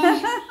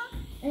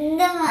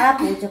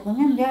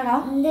 പൂച്ചക്കുഞ്ഞ് എന്തിയാടാ?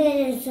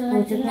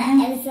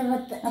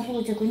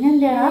 പൂച്ചക്കുഞ്ഞ്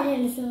എന്തിയാടാ?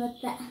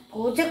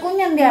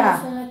 പൂച്ചക്കുഞ്ഞ് എന്തിയാടാ?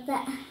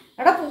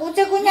 എടാ,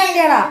 പൂച്ചക്കുഞ്ഞ്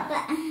എന്തിയാടാ?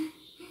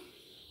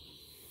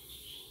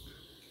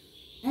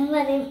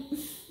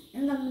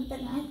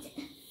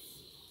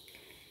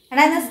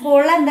 എടാ, ഇന്ന്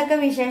സ്കൂളിൽ എന്തൊക്കെ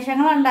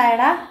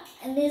വിശേഷങ്ങളുണ്ടായടാ?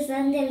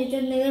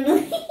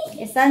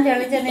 ഇസാൻ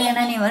ചെളി ചെന്ന്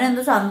വീണാൻ ഇവൻ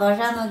എന്ത്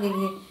സന്തോഷാന്ന്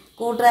നോക്കി.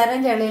 കൂട്ടുകാരൻ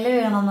ചെളിയിൽ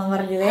വീണമെന്നും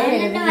പറഞ്ഞത്.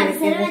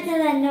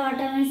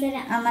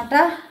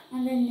 എന്നിട്ടാ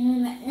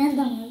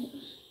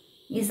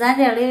ഇസാൻ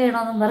ചെളി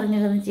വീണമെന്നും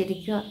പറഞ്ഞിരുന്ന്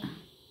ചിരിക്കുക.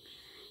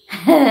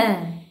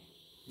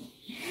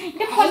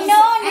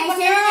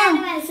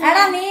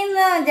 എടാ, നീ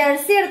ഇന്ന്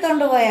ജേഴ്സി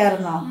എടുത്തോണ്ട്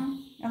പോയായിരുന്നോ?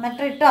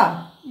 എന്നിട്ട് ഇട്ടോ?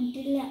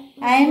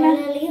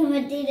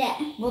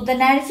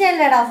 ബുധനാഴ്ച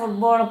അല്ലേടാ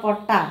ഫുട്ബോൾ?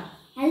 പൊട്ടാ.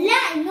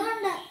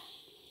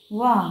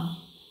 വാ,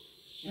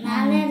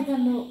 നാളെ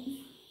എടുത്തോണ്ട് പോകും.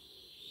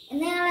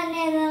 ഇന്ന്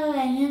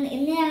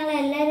ഞങ്ങൾ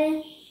എല്ലാരും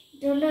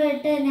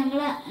കൊണ്ടുപോയിട്ട് എന്നെ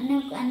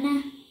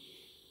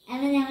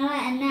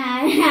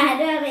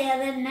ആരും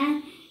അറിയാതെ എന്നെ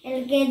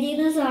LKG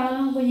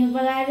സോളവും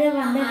കുഞ്ഞുപിള്ളാര്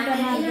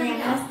പണ്ടെടുക്കുന്ന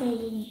ഞങ്ങളെ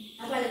സ്റ്റേജിൽ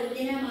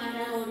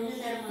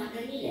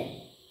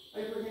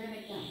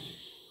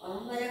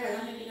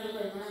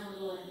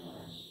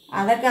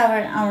അതൊക്കെ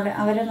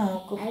അവര്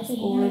നോക്കും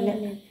സ്കൂളില്.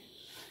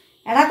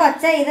 എടാ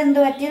കൊച്ച ഇതെന്ത്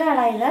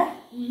പറ്റിയതാടാ ഇത്?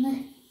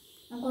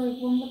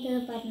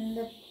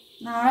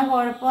 നാളെ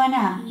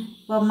കുഴപ്പനാ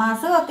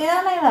ബൊമ്മാസ്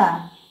കൊത്തിയതാണോ ഇതാ?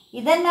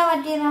 ഇതെന്നാ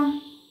പറ്റിയതാ?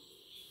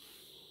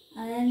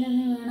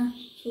 അതെന്തെന്ന് വേണം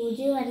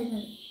സൂചി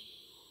വരുന്നത്.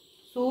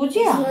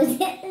 സൂചിയാ?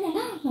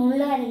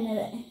 മുള്ള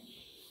വരുന്നത്.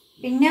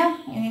 പിന്നെ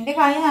നിന്റെ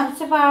കൈ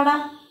നിറച്ച് പാടാ.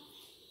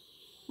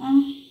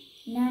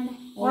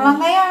 ഉള്ളം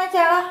കൈ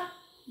കാണിച്ചേടാ.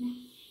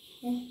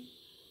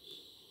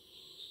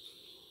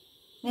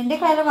 നിന്റെ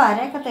കയ്യില്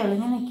വരയൊക്കെ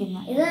തെളിഞ്ഞു നിക്കുന്ന.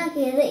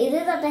 ഇത്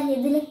തൊട്ടെ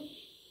ഇതില്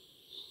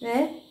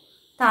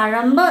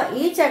തഴമ്പ്.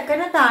 ഈ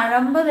ചെക്കന്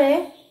തഴമ്പ്.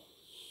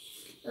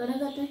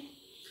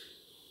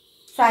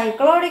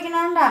 സൈക്കിൾ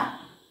ഓടിക്കണോണ്ടാ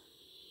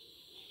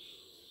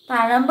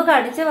തഴമ്പ്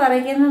കടിച്ച്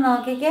പറിക്കുന്ന.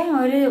 നോക്കിക്കേ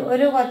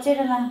ഒരു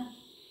കൊച്ചിരുന്ന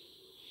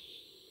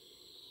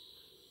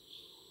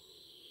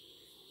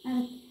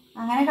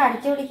അങ്ങനെ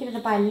കടിച്ചു പിടിക്കരുത്,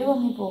 പല്ല്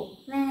പൊങ്ങിപ്പോവും.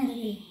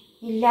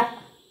 ഇല്ല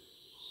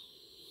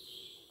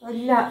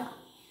ഇല്ല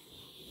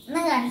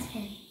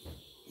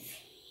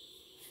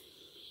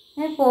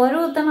പോര്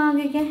കുത്തണ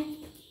നോക്കിക്കേ.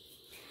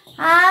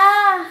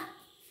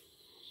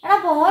 എടാ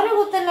പോര്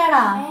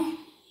കുത്തല്ലേടാ,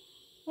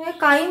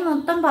 കൈ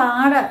മൊത്തം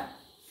പാട്.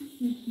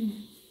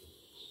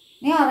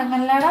 നീ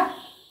ഉറങ്ങല്ലേടാ?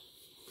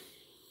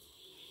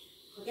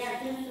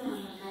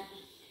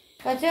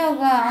 കൊച്ചു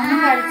ഒന്നും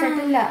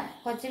കഴിച്ചിട്ടില്ല.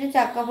 കൊച്ചിന്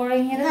ചക്ക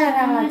പുഴുങ്ങിയത്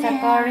തരാനുള്ള.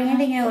 ചക്ക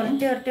പുഴുങ്ങിയത് ഇങ്ങനെ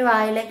ഉരുട്ടി ഉരുട്ടി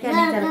വായിലേക്കാണ്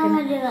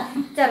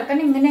ചെറുക്കൻ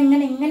ഇങ്ങനെ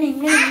ഇങ്ങനെ ഇങ്ങനെ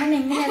ഇങ്ങനെ ഇങ്ങനെ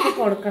ഇങ്ങനെയൊക്കെ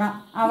കൊടുക്കണം.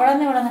 അവിടെ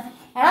നിന്ന് ഇവിടെ നിന്ന്.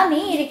 എടാ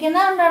നീ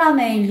ഇരിക്കുന്നതുകൊണ്ടാടാ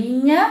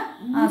മെലിഞ്ഞ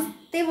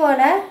അസ്ഥി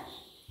പോലെ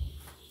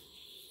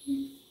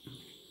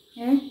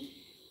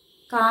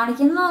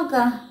കാണിക്കുന്ന നോക്ക.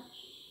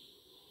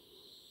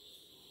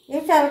 ഈ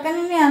ചെറുക്കൻ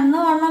ഇനി അന്ന്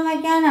വണ്ണം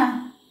വെക്കാനാ.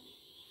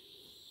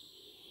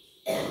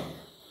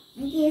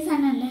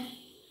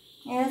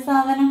 ഏത്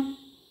സാധനം?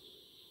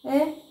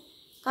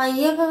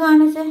 കയ്യൊക്കെ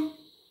കാണിച്ചേ.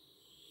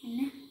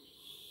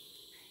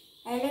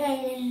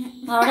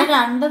 അവിടെ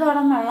 2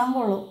 തുടം വെള്ളം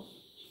കൊള്ളും.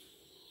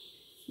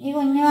 ഈ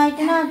കുഞ്ഞു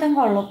വയറ്റിനകത്തും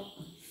കൊള്ളും.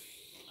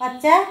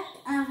 പച്ച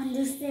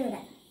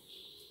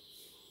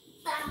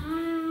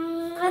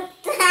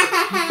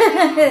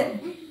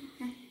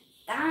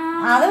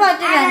അത്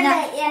പറ്റില്ല.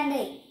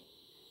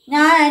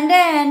 ഞാൻ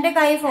എന്റെ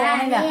കൈ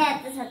ഫോണില്ല.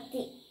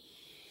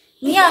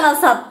 നീയാണോ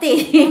സത്യ?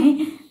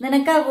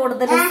 നിനക്കാ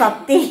കൂടുതൽ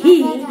സത്യ.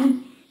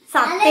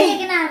 സത്യ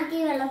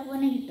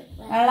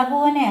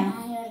വെള്ളപ്പൂവനെയാ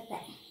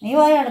നീ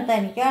പോയി എടുത്ത.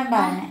 എനിക്ക് വേണ്ട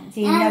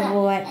ചീഞ്ഞ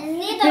പൂവൻ.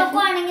 നീ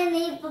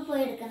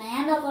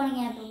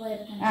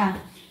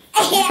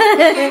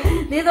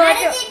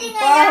തോറ്റു.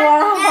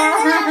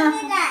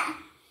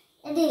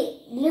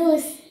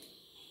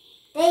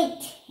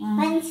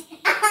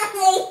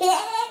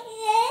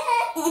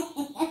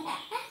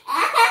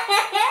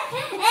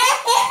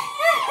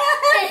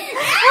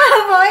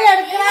 പോയി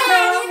എടുക്കണ.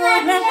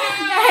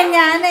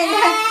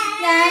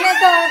 ഞാന്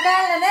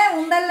തോക്കാനുള്ളത്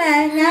ഉണ്ടല്ലേ.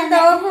 ഞാൻ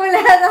തോക്കൂല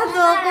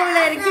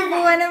എനിക്ക്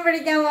പൂവനും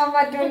പിടിക്കാൻ പോകാൻ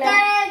പറ്റൂല.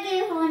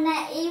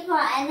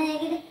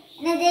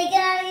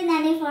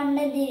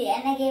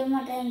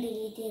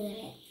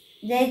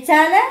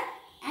 ജയിച്ചാല്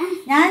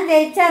ഞാൻ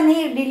ജയിച്ചാ നീ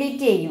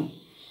ഡിലീറ്റ് ചെയ്യും.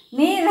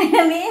 നീ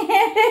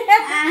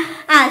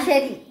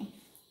ശരി.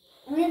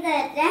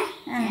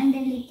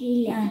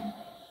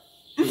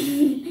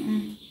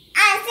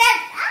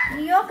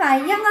 അയ്യോ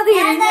കൈയൊന്ന്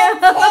തിരിഞ്ഞു.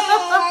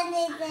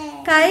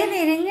 കൈ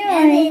തിരിഞ്ഞു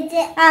പോയി.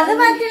 അത്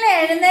പറ്റില്ല,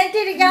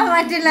 എഴുന്നേറ്റിരിക്കാൻ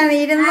പറ്റില്ല.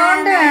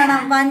 ഇരുന്നോണ്ട്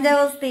വേണം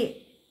പഞ്ചഗുസ്തി.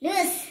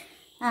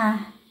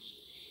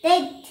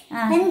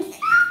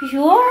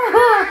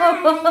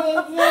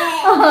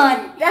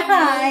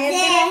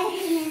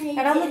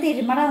 എടാ ഒന്ന്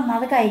തിരുമട വന്നു.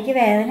 അത് കൈക്ക്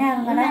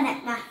വേദനയാകുന്നടാ.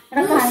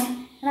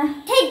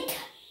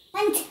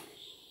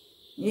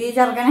 ഈ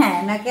ചെറുക്കനെ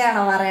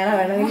എന്നൊക്കെയാണോ പറയണ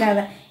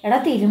വെളിവില്ലാതെ. എടാ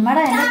തിരുമട.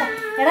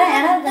 എടാ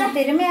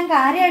തിരുമ ഞാൻ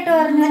കാര്യമായിട്ട്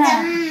പറഞ്ഞതാ.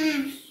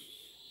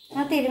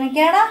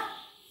 തിരുമിക്കാടാ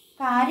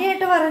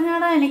കാര്യമായിട്ട്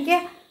പറഞ്ഞാടാ. എനിക്ക്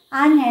ആ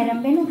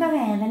ഞരമ്പിനൊക്കെ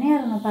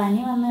വേദനയായിരുന്നു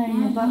പനി വന്നു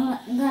കഴിഞ്ഞപ്പോ.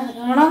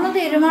 ഇവിടെ ഒന്ന്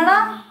തിരുമടാ.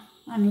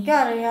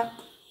 എനിക്കറിയാം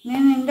നീ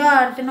നിന്റെ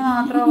കാര്യത്തിന്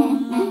മാത്രം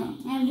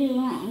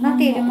എന്നാ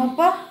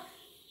തിരുമപ്പോ.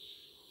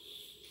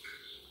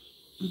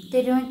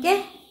 തിരുമിക്ക്.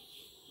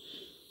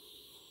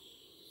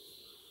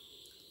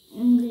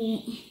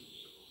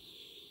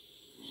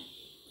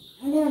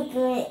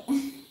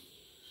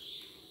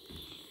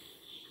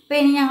 അപ്പൊ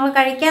ഇനി ഞങ്ങൾ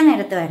കഴിക്കാൻ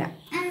നേരത്ത് വരാം.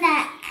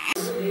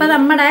 ഇപ്പൊ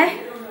നമ്മുടെ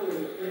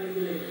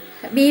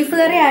ബീഫ്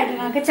കറി ആയിട്ട്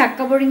ഞങ്ങൾക്ക് ചക്ക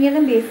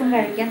പുഴുങ്ങിയതും ബീഫും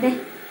കഴിക്കാൻ.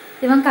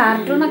 ഇവൻ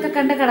കാർട്ടൂണൊക്കെ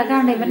കണ്ട്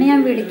കിടക്കാണ്ട്. ഇവനെ ഞാൻ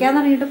വിളിക്കാൻ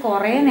തുടങ്ങിയിട്ട്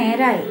കുറേ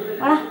നേരമായി.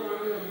 വാടാ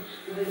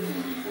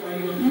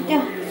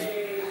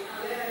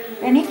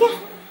എനിക്ക്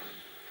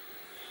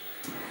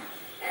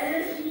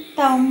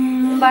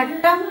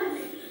തമ്പട്ടം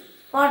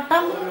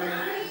പൊട്ടം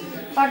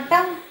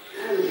പൊട്ടം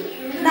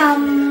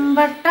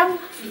തമ്പട്ടം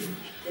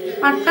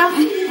പട്ടം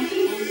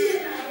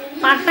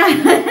പട്ടം.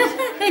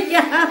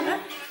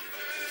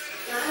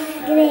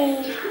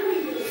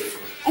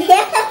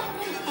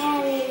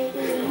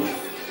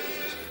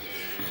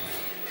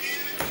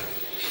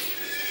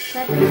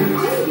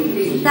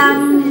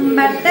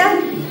 തമ്പട്ടം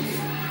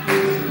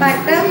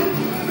പട്ടം.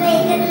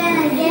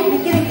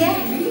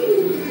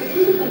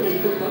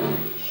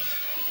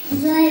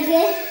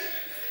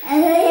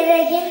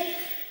 നോക്കിയേ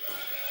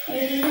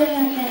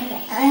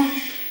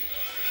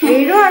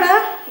വീഴുവാടാ.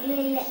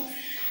 ഇല്ല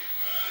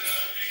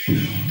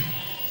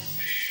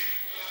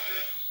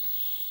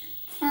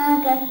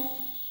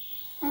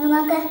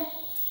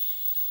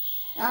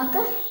നോക്ക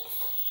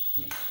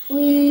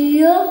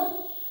ഉയ്യോ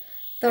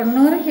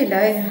 90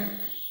 കിലോ.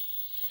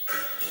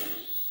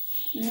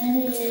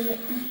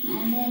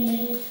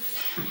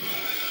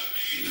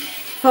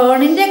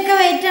 ഫോണിന്റെ ഒക്കെ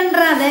വെയിറ്റ്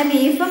ഉണ്ടാ. അതെ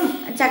ബീഫും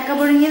ചക്ക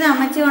പുഴുങ്ങിയത്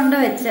അമ്മച്ചി കൊണ്ട്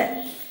വെച്ച്.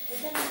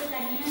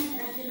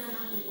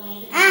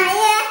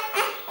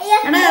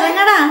 എടാ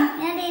ഇറങ്ങടാ,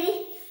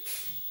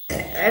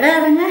 എടാ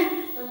ഇറങ്ങ.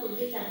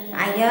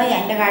 അയ്യോ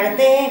എന്റെ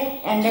കഴുത്തേ,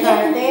 എന്റെ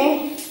കഴുത്തേ.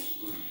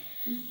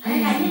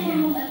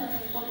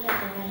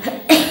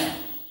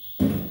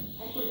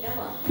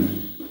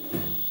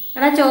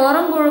 എടാ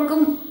ചോറും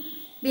പുഴുക്കും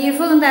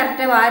ബീഫും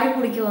തരട്ടെ, വാരി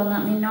കുടിക്കുവോന്ന്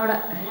നിന്നോട്.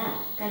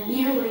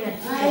 കഞ്ഞിയുടെ കൂടി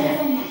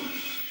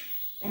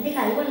എന്റെ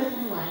കൈ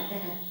കൊള്ളത്തിന്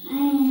വാർത്തരാ.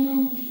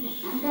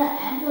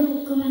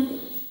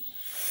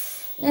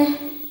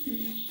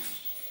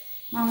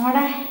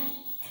 നമ്മുടെ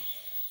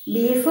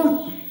ബീഫും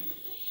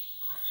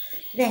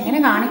ഇതെങ്ങനെ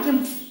കാണിക്കും?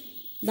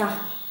 ഇതാ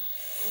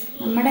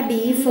നമ്മുടെ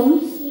ബീഫും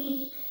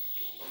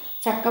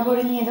ചക്ക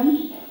പുഴുങ്ങിയതും.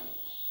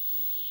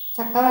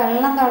 ചക്ക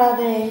വെള്ളം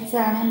തൊടാതെ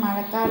വേവിച്ചാണ്.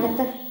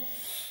 മഴക്കാലത്ത്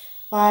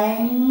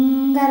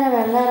ഭയങ്കര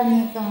വെള്ളം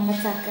ഇറങ്ങിയിട്ടുണ്ട്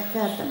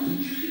ചക്കക്കകത്ത്.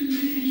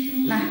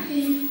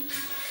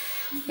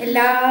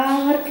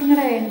 എല്ലാവർക്കും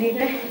കൂടെ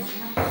വേണ്ടിയിട്ട്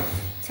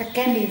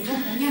ചക്കയും ബീഫും.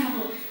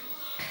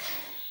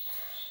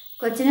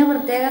 കൊച്ചിന്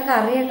പ്രത്യേക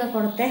കറിയൊക്കെ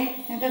കൊടുത്തേ.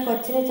 ഞങ്ങൾക്ക്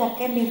കൊച്ചിന്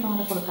ചക്കയും ബീഫും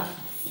കൂടെ കൊടുക്കാം.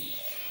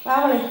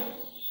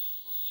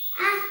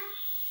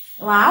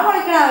 വാ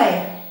വിളിക്കണാവേ.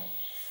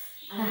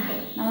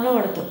 നമ്മൾ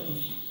കൊടുത്തു.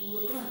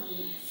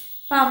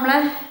 അപ്പം നമ്മൾ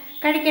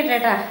കഴിക്കട്ടെ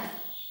കേട്ടാ.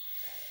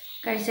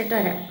 കഴിച്ചിട്ട്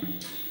വരാം.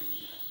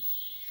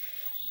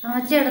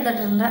 അമ്മച്ചി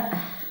എടുത്തിട്ടുണ്ട്.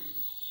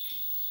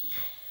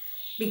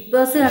 ബിഗ്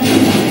ബോസ്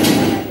കണ്ടിട്ടുണ്ട്.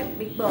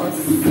 Big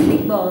boss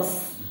big boss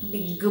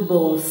big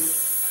boss.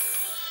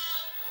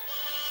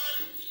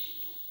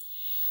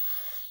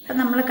 അപ്പം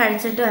നമ്മൾ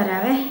കഴിച്ചിട്ട്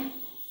വരാവേ.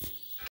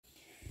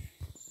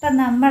 അപ്പം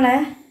നമ്മൾ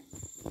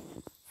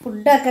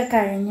ഫുഡൊക്കെ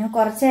കഴിഞ്ഞു.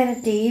 കുറച്ച് നേരം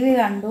TV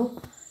കണ്ടു.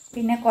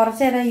 പിന്നെ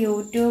കുറച്ച് നേരം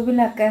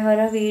യൂട്യൂബിലൊക്കെ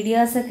ഓരോ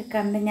വീഡിയോസൊക്കെ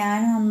കണ്ട്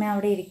ഞാനും അമ്മയും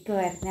അവിടെ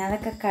ഇരിക്കുമായിരുന്നു.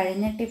 അതൊക്കെ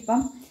കഴിഞ്ഞിട്ടിപ്പം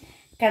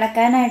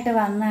കിടക്കാനായിട്ട്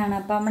വന്നതാണ്.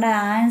 അപ്പം നമ്മുടെ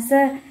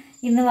ആൻസ്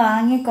ഇന്ന്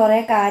വാങ്ങി കുറേ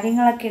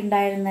കാര്യങ്ങളൊക്കെ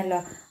ഉണ്ടായിരുന്നല്ലോ.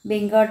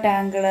 ബിങ്കോ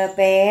ടാങ്കിള്,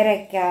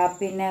 പേരയ്ക്ക,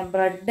 പിന്നെ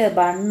ബ്രെഡ്,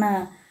 ബണ്ണ്,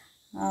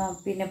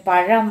 പിന്നെ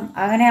പഴം,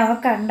 അങ്ങനെ അവൻ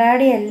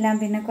കണ്ടാടിയെല്ലാം.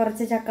 പിന്നെ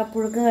കുറച്ച്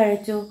ചക്കപ്പുഴുക്ക്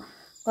കഴിച്ചു,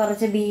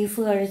 കുറച്ച്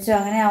ബീഫ് കഴിച്ചു.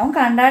 അങ്ങനെ അവൻ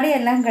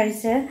കണ്ടാടിയെല്ലാം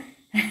കഴിച്ച്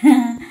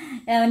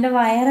അവൻ്റെ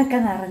വയറൊക്കെ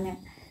നിറഞ്ഞു.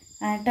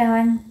 എന്നിട്ട്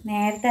അവൻ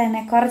നേരത്തെ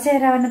തന്നെ കുറച്ച്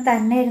നേരം അവന്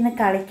തന്നെ ഇരുന്ന്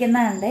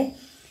കളിക്കുന്നുണ്ട്.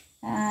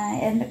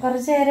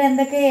 കുറച്ച് നേരം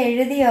എന്തൊക്കെ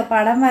എഴുതിയോ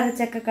പടം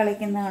വരച്ചൊക്കെ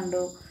കളിക്കുന്ന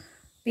കണ്ടു.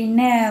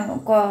 പിന്നെ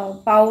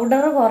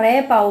കുറേ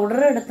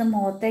പൗഡർ എടുത്ത്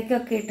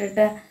മുഖത്തേക്കൊക്കെ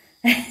ഇട്ടിട്ട്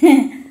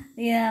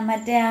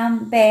മറ്റേ ആ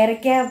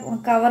പേരയ്ക്ക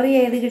കവർ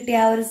ചെയ്ത് കിട്ടിയ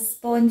ആ ഒരു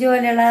സ്പോഞ്ച്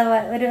പോലെയുള്ള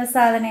ഒരു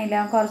സാധനമില്ല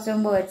കുറച്ച്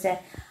മുമ്പ് വെച്ചേ,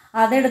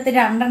 അതെടുത്ത്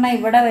 2 എണ്ണം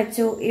ഇവിടെ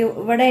വെച്ചു.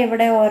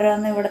 ഇവിടെ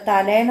ഓരോന്ന്, ഇവിടെ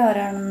തലയിൽ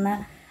ഓരോന്ന്,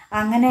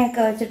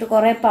 അങ്ങനെയൊക്കെ വെച്ചിട്ട്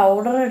കുറേ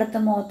പൗഡർ എടുത്ത്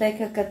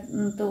മുഖത്തേക്കൊക്കെ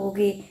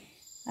തൂകി.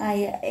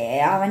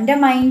 അവൻ്റെ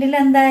മൈൻഡിൽ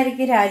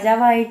എന്തായിരിക്കും,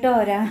 രാജാവായിട്ടോ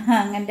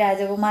അങ്ങനെ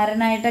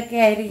രാജകുമാരനായിട്ടൊക്കെ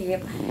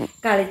ആയിരിക്കും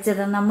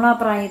കളിച്ചത്. നമ്മൾ ആ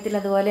പ്രായത്തിൽ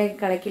അതുപോലെ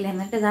കളിക്കില്ല.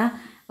 എന്നിട്ട് ഇതാ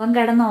അവൻ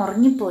കിടന്ന്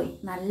ഉറങ്ങിപ്പോയി.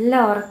 നല്ല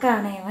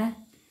ഉറക്കമാണ് ഇവൻ,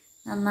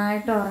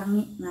 നന്നായിട്ട്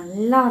ഉറങ്ങി.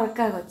 നല്ല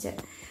ഉറക്കമാണ് കൊച്ച്.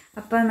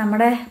 അപ്പം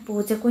നമ്മുടെ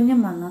പൂച്ചക്കുഞ്ഞും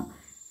വന്നു.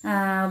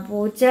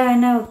 പൂച്ച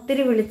എന്നെ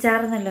ഒത്തിരി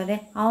വിളിച്ചായിരുന്നല്ലോ. അതെ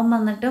അവൻ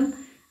വന്നിട്ടും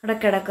അവിടെ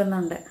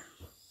കിടക്കുന്നുണ്ട്.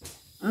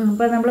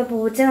 അപ്പോൾ നമ്മൾ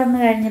പൂച്ച വന്നു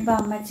കഴിഞ്ഞപ്പോൾ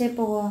അമ്മച്ചി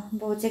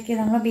പൂച്ചയ്ക്ക്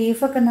നമ്മൾ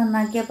ബീഫൊക്കെ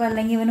നന്നാക്കിയപ്പോൾ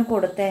അല്ലെങ്കിൽ ഇവന്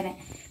കൊടുത്തേനെ.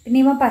 പിന്നെ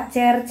ഇവൻ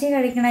പച്ചയിറച്ചി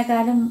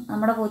കഴിക്കണേക്കാളും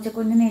നമ്മുടെ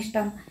പൂച്ചക്കുഞ്ഞിന്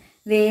ഇഷ്ടം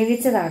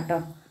വേവിച്ചതാട്ടോ.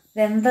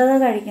 വെന്തത്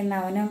കഴിക്കുന്ന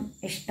അവനും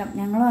ഇഷ്ടം.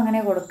 ഞങ്ങളും അങ്ങനെ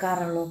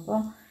കൊടുക്കാറുള്ളൂ. അപ്പോൾ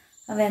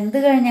വെന്ത്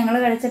കഴിഞ്ഞ് ഞങ്ങൾ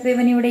കഴിച്ചപ്പോൾ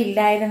ഇവൻ ഇവിടെ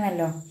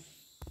ഇല്ലായിരുന്നല്ലോ.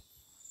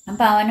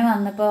 അപ്പോൾ അവന്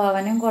വന്നപ്പോൾ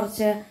അവനും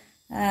കുറച്ച്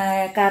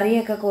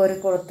കറിയൊക്കെ കോരി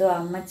കൊടുത്തു,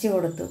 അമ്മച്ചി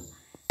കൊടുത്തു.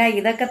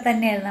 ഇതൊക്കെ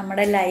തന്നെയാണ്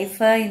നമ്മുടെ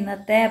ലൈഫ്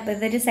ഇന്നത്തെ. അപ്പോൾ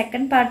ഇതൊരു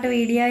സെക്കൻഡ് പാർട്ട്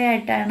വീഡിയോ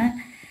ആയിട്ടാണ്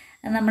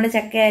നമ്മൾ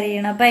ചക്ക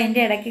അരിയണം. അപ്പോൾ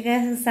അതിൻ്റെ ഇടയ്ക്കൊക്കെ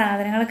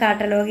സാധനങ്ങൾ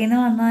കാട്ടലോഗിൽ നിന്ന്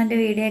വന്നതിൻ്റെ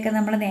വീഡിയോ ഒക്കെ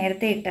നമ്മൾ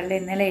നേരത്തെ ഇട്ടല്ലോ,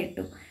 ഇന്നലെ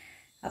ഇട്ടു.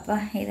 അപ്പോൾ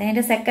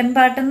ഇതിൻ്റെ സെക്കൻഡ്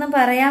പാർട്ടെന്ന്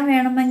പറയാൻ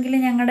വേണമെങ്കിൽ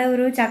ഞങ്ങളുടെ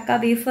ഒരു ചക്ക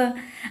ബീഫ്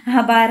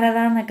ഭാരത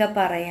എന്നൊക്കെ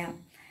പറയാം.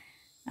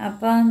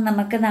 അപ്പം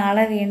നമുക്ക്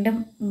നാളെ വീണ്ടും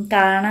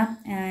കാണാം.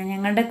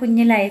 ഞങ്ങളുടെ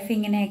കുഞ്ഞു ലൈഫ്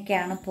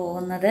ഇങ്ങനെയൊക്കെയാണ്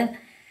പോകുന്നത്.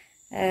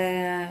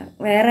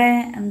 വേറെ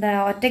എന്താ,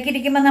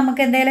 ഒറ്റയ്ക്കിരിക്കുമ്പോൾ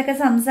നമുക്ക് എന്തെങ്കിലുമൊക്കെ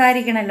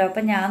സംസാരിക്കണമല്ലോ.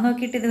 അപ്പം ഞാൻ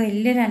നോക്കിയിട്ട് ഇത്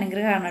വലിയൊരു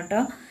അനുഗ്രഹമാണ്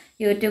കേട്ടോ.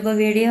 യൂട്യൂബ്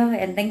വീഡിയോ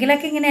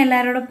എന്തെങ്കിലുമൊക്കെ ഇങ്ങനെ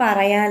എല്ലാവരോടും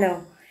പറയാലോ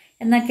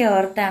എന്നൊക്കെ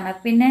ഓർത്താണ്.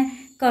 പിന്നെ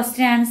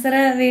ക്വസ്റ്റ്യൻ ആൻസർ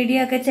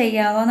വീഡിയോ ഒക്കെ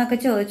ചെയ്യാമോ എന്നൊക്കെ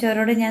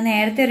ചോദിച്ചവരോട് ഞാൻ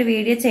നേരത്തെ ഒരു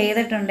വീഡിയോ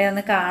ചെയ്തിട്ടുണ്ട്,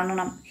 ഒന്ന്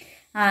കാണണം.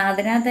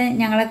 അതിനകത്ത്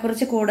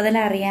ഞങ്ങളെക്കുറിച്ച് കൂടുതൽ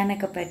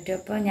അറിയാനൊക്കെ പറ്റും.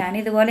 അപ്പോൾ ഞാൻ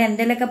ഇതുപോലെ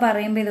എന്തെങ്കിലുമൊക്കെ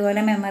പറയുമ്പോൾ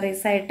ഇതുപോലെ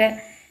മെമ്മറീസായിട്ട്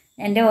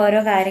എൻ്റെ ഓരോ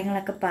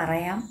കാര്യങ്ങളൊക്കെ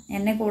പറയാം.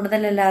 എന്നെ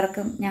കൂടുതൽ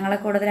എല്ലാവർക്കും ഞങ്ങളെ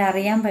കൂടുതൽ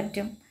അറിയാൻ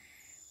പറ്റും.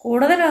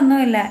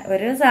 കൂടുതലൊന്നുമില്ല,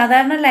 ഒരു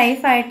സാധാരണ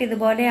ലൈഫായിട്ട്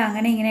ഇതുപോലെ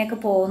അങ്ങനെ ഇങ്ങനെയൊക്കെ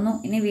പോകുന്നു.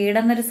 ഇനി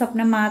വീടെന്നൊരു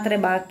സ്വപ്നം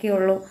മാത്രമേ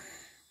ബാക്കിയുള്ളൂ.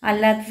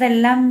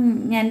 അല്ലാത്തതെല്ലാം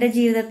എൻ്റെ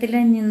ജീവിതത്തിൽ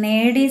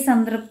നേടി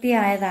സംതൃപ്തി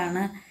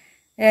ആയതാണ്.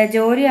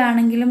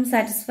 ജോലിയാണെങ്കിലും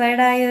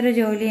സാറ്റിസ്ഫൈഡ് ആയ ഒരു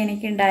ജോലി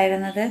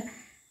എനിക്കുണ്ടായിരുന്നത്.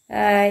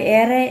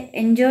 ഏറെ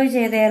എൻജോയ്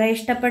ചെയ്ത് ഏറെ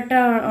ഇഷ്ടപ്പെട്ട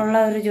ഉള്ള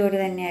ഒരു ജോലി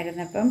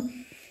തന്നെയായിരുന്നു.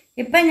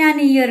 ഇപ്പം ഞാൻ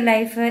ഈ ഒരു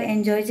ലൈഫ്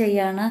എൻജോയ്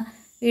ചെയ്യാണ്.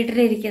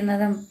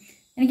 വീട്ടിലിരിക്കുന്നതും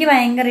എനിക്ക്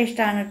ഭയങ്കര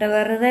ഇഷ്ടമാണ് കേട്ടോ.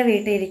 വെറുതെ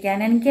വീട്ടിലിരിക്കാൻ,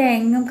 എനിക്ക്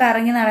എങ്ങും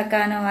കറങ്ങി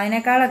നടക്കാനോ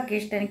അതിനേക്കാളൊക്കെ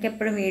ഇഷ്ടം എനിക്ക്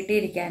എപ്പോഴും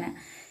വീട്ടിലിരിക്കാനാണ്.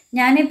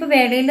 ഞാനിപ്പോൾ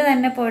വെളിയിൽ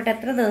തന്നെ പോയിട്ട്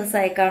എത്ര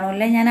ദിവസമായി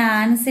കാണൂല്ലേ. ഞാൻ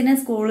ആൻസിനെ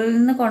സ്കൂളിൽ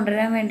നിന്ന്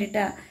കൊണ്ടുവരാൻ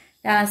വേണ്ടിയിട്ടാണ്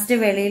ലാസ്റ്റ്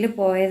വെളിയിൽ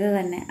പോയത്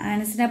തന്നെ.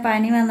 ആൻസിനെ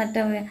പനി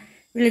വന്നിട്ട്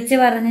വിളിച്ച്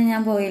പറഞ്ഞ്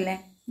ഞാൻ പോയില്ലേ.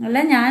 അല്ല,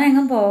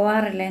 ഞാനെങ്ങും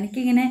പോവാറില്ല.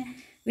 എനിക്കിങ്ങനെ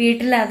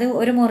വീട്ടിൽ അത്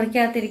ഒരു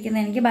മുറിക്കകത്തിരിക്കുന്ന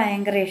എനിക്ക്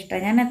ഭയങ്കര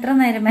ഇഷ്ടമാണ്. ഞാൻ എത്ര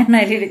നേരം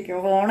വേണമായാലും ഇരിക്കും.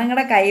 ഫോണും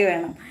കൂടെ കൈ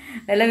വേണം.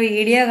 വല്ല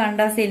വീഡിയോ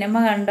കണ്ടോ സിനിമ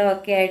കണ്ടോ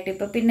ഒക്കെ ആയിട്ട്.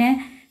 ഇപ്പം പിന്നെ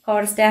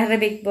ഹോട്ട്സ്റ്റാറിൻ്റെ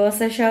ബിഗ്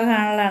ബോസ് ഷോ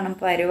കാണലാണ്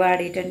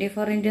പരിപാടി.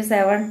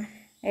 24/7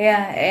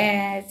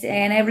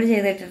 എനേബിൾ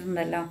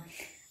ചെയ്തിട്ടുണ്ടല്ലോ.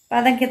 അപ്പം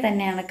അതൊക്കെ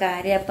തന്നെയാണ്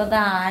കാര്യം. അപ്പോൾ അത്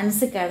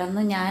ആൻസ്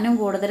കിടന്നു. ഞാനും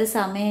കൂടുതൽ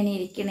സമയം ഇനി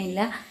ഇരിക്കണില്ല.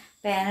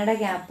 പേനയുടെ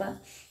ക്യാപ്പ്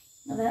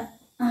അത്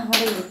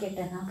അവിടെ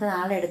ഇരിക്കട്ടെ, നമുക്ക്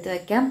നാളെ എടുത്ത്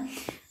വയ്ക്കാം.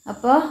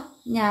 അപ്പോൾ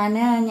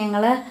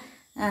ഞങ്ങൾ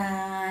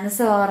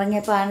ആൻസ്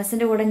ഉറങ്ങിയപ്പോൾ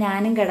ആൻസിൻ്റെ കൂടെ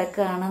ഞാനും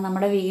കിടക്കുകയാണ്.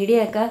 നമ്മുടെ വീഡിയോ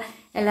ഒക്കെ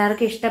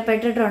എല്ലാവർക്കും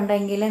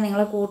ഇഷ്ടപ്പെട്ടിട്ടുണ്ടെങ്കിൽ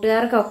നിങ്ങൾ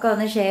കൂട്ടുകാർക്കൊക്കെ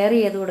ഒന്ന് ഷെയർ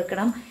ചെയ്ത്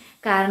കൊടുക്കണം.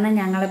 കാരണം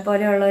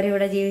ഞങ്ങളെപ്പോലെയുള്ളവർ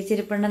ഇവിടെ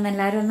ജീവിച്ചിരിപ്പുണ്ടെന്ന്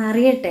എല്ലാവരും ഒന്ന്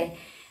അറിയട്ടെ.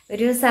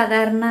 ഒരു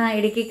സാധാരണ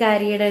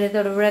ഇടുക്കിക്കാരിയുടെ ഒരു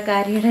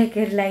തൊടുപുഴക്കാരിയുടെ ഒക്കെ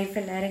ഒരു ലൈഫ്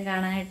എല്ലാവരും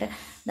കാണാനായിട്ട്.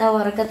 ഇതാ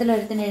ഉറക്കത്തിൽ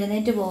ഒരുത്തിന്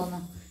എഴുന്നേറ്റ് പോകുന്നു.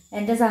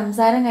 എൻ്റെ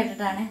സംസാരം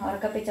കേട്ടിട്ടാണ്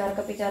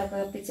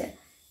ഉറക്കപ്പിച്ച്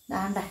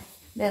ദാണ്ട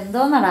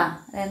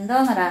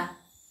ഇതെന്തോന്നടാ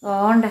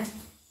ഓണ്ട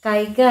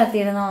കൈക്ക്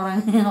കത്തിയിരുന്ന്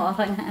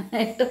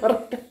ഉറങ്ങാനായിട്ട്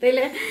ഉറക്കത്തിൽ.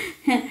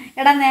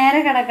 എടാ നേരെ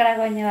കിടക്കടാ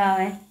കുഞ്ഞു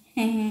വാവേ,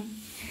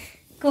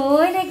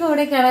 കോയിനെ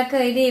കൂടി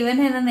കിടക്കും. ഇത്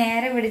ഇവനെ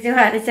നേരെ പിടിച്ച്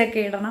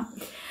വലിച്ചൊക്കെ ഇടണം.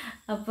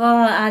 അപ്പോൾ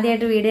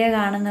ആദ്യമായിട്ട് വീഡിയോ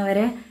കാണുന്നവർ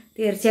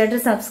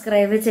തീർച്ചയായിട്ടും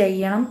സബ്സ്ക്രൈബ്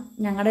ചെയ്യണം.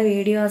 ഞങ്ങളുടെ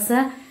വീഡിയോസ്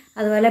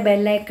അതുപോലെ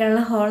ബെല്ലൈക്കണിൽ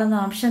ഹോൾ എന്ന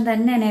ഓപ്ഷൻ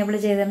തന്നെ എനേബിൾ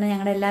ചെയ്തിട്ടുണ്ട്.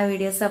 ഞങ്ങളുടെ എല്ലാ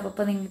വീഡിയോസും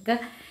അപ്പോൾ നിങ്ങൾക്ക്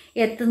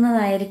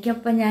എത്തുന്നതായിരിക്കും.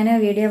 അപ്പം ഞാൻ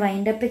വീഡിയോ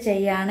വൈൻഡപ്പ്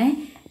ചെയ്യുകയാണ്.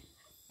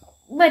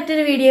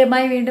 മറ്റൊരു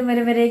വീഡിയോയുമായി വീണ്ടും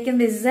വരുവരേക്കും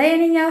this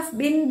signing off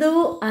Bindu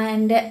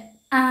and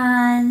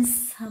Ans.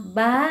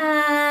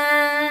 By.